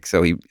autistic.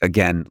 So he,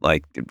 again,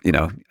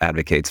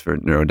 advocates for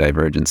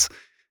neurodivergence.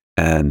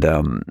 And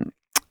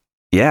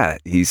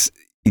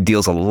he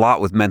deals a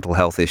lot with mental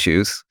health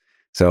issues.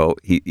 So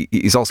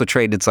he's also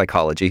trained in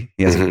psychology.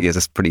 He has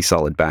a pretty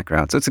solid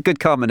background. So it's a good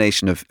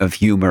combination of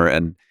humor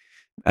and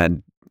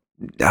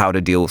how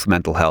to deal with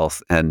mental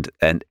health. And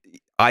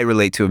I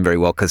relate to him very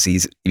well because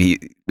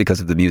because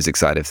of the music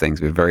side of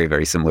things. We have very,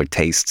 very similar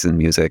tastes in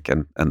music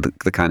and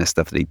the kind of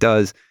stuff that he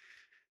does.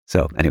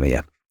 So anyway,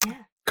 yeah.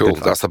 Cool.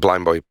 That's the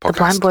Blind Boy podcast. The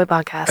Blind Boy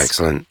podcast.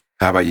 Excellent.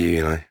 How about you,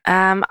 Eli?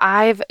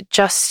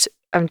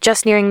 I'm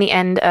just nearing the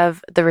end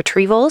of The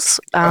Retrievals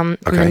in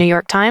the New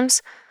York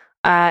Times.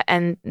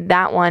 And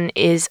that one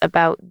is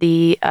about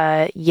the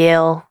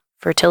Yale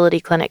fertility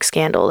clinic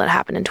scandal that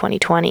happened in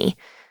 2020,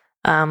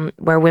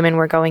 where women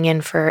were going in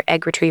for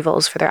egg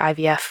retrievals for their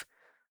IVF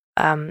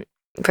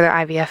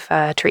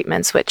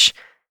treatments, which,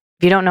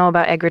 if you don't know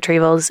about egg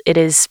retrievals, it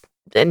is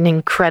an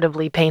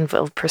incredibly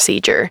painful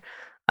procedure.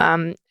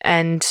 And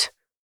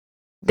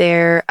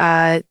you're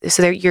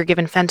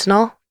given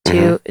fentanyl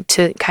to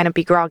kind of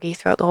be groggy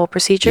throughout the whole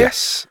procedure.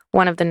 Yes.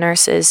 One of the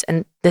nurses,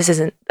 and this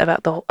isn't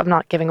about I'm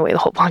not giving away the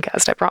whole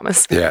podcast, I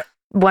promise. Yeah.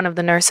 One of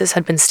the nurses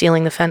had been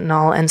stealing the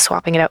fentanyl and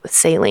swapping it out with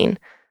saline.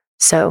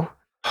 So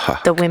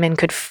the women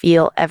could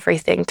feel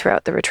everything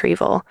throughout the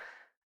retrieval.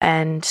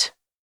 And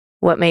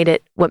what made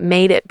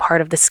it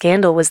part of the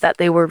scandal was that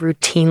they were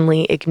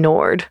routinely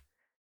ignored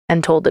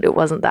and told that it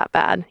wasn't that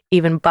bad,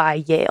 even by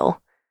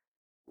Yale.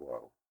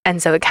 Whoa.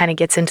 And so it kind of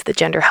gets into the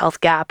gender health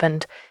gap,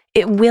 and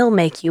it will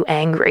make you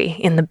angry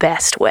in the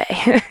best way.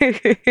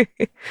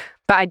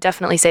 But I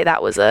definitely say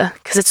that was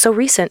because it's so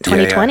recent,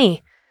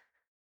 2020.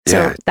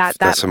 So that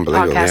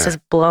podcast has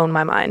blown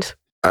my mind.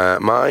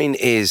 Mine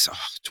is,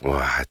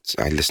 I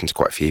listened to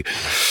quite a few.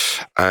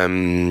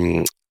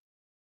 The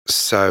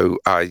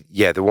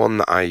one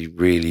that I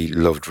really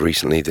loved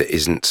recently that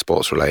isn't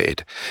sports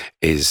related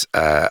is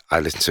I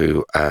listened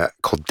to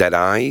called Dead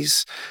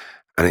Eyes.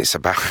 And it's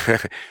about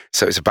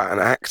it's about an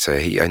actor.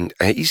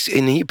 He's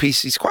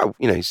quite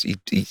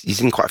he's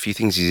in quite a few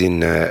things. He's in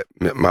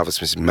Marvelous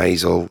Mrs.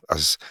 Maisel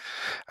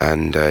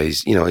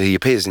he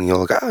appears and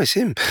you'll go, oh, it's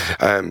him.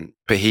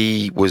 But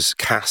he was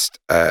cast.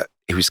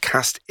 He was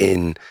cast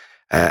in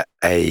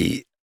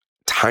a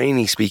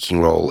tiny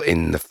speaking role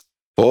in the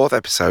 4th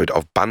episode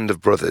of Band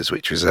of Brothers,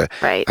 which was a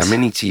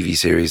mini TV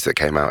series that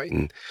came out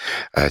in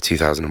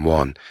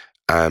 2001.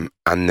 And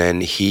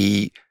then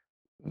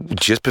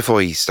just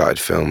before he started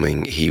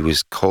filming, he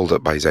was called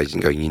up by his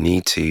agent going, you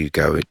need to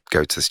go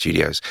to the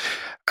studios,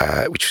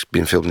 which has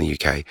been filmed in the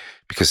UK,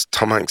 because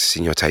Tom Hanks is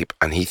in your tape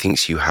and he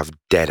thinks you have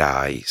dead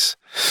eyes.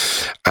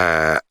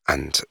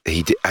 And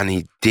he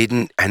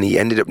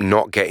ended up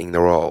not getting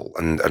the role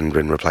and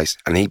been replaced.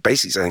 And he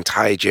basically it's an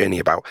entire journey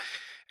about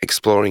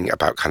exploring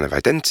about kind of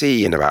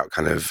identity and about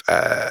kind of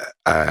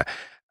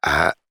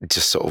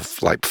just sort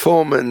of like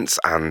performance,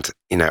 and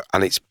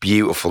and it's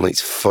beautiful and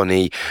it's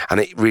funny,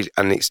 and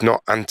it's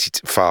not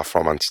far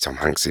from anti Tom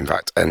Hanks, in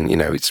fact, and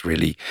it's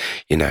really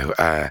and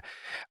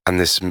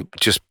there's some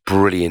just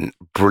brilliant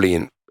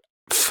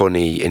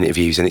funny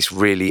interviews, and it's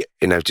really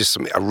just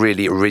a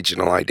really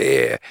original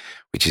idea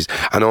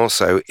And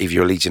also, if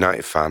you're a Leeds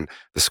United fan,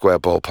 the Square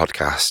Ball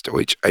podcast,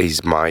 which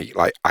is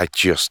I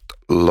just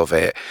love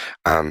it.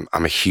 I'm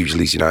a huge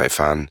Leeds United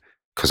fan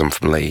because I'm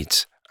from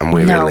Leeds. And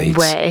we're in Leeds.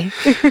 No way.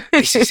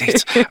 This is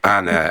it.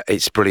 And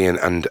it's brilliant,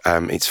 and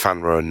it's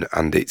fan run,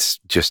 and it's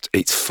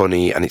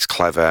funny, and it's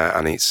clever,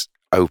 and it's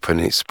open,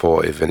 and it's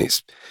supportive, and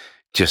it's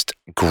just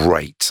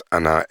great.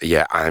 And I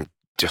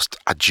just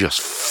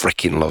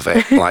freaking love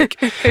it.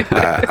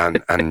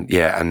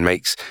 And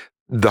makes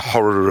the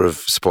horror of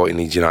supporting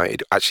Leeds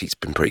United, actually it's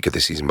been pretty good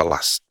this season, but the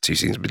last 2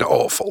 seasons have been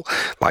awful,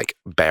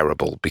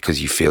 bearable,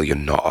 because you feel you're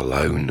not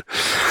alone.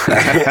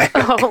 That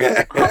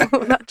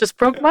just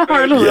broke my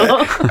heart a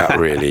little. That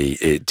really,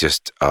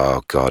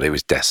 oh God, it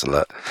was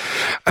desolate.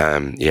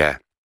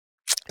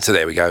 So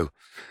there we go.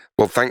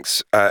 Well,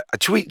 thanks. I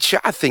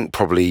think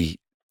probably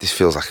this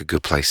feels like a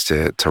good place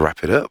to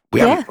wrap it up.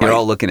 You're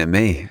all looking at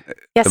me.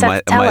 Yes,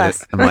 tell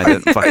us. Am I to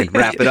fucking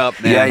wrap it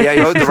up, man? Yeah,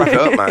 you're to wrap it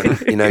up,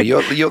 man.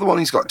 You're the one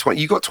who's got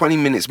 20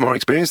 minutes more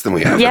experience than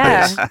we have.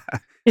 Yeah.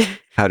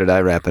 How did I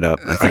wrap it up?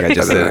 I think I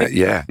just did.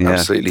 Yeah,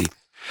 absolutely.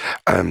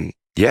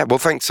 Well,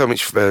 thanks so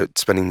much for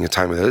spending your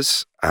time with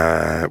us.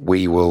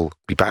 We will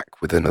be back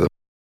with another.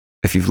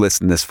 If you've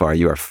listened this far,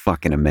 you are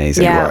fucking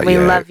amazing. Yeah, we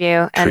love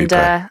you. And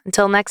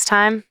until next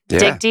time,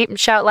 dig deep and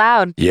shout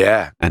loud.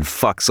 Yeah. And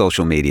fuck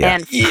social media.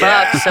 And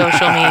fuck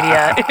social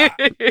media.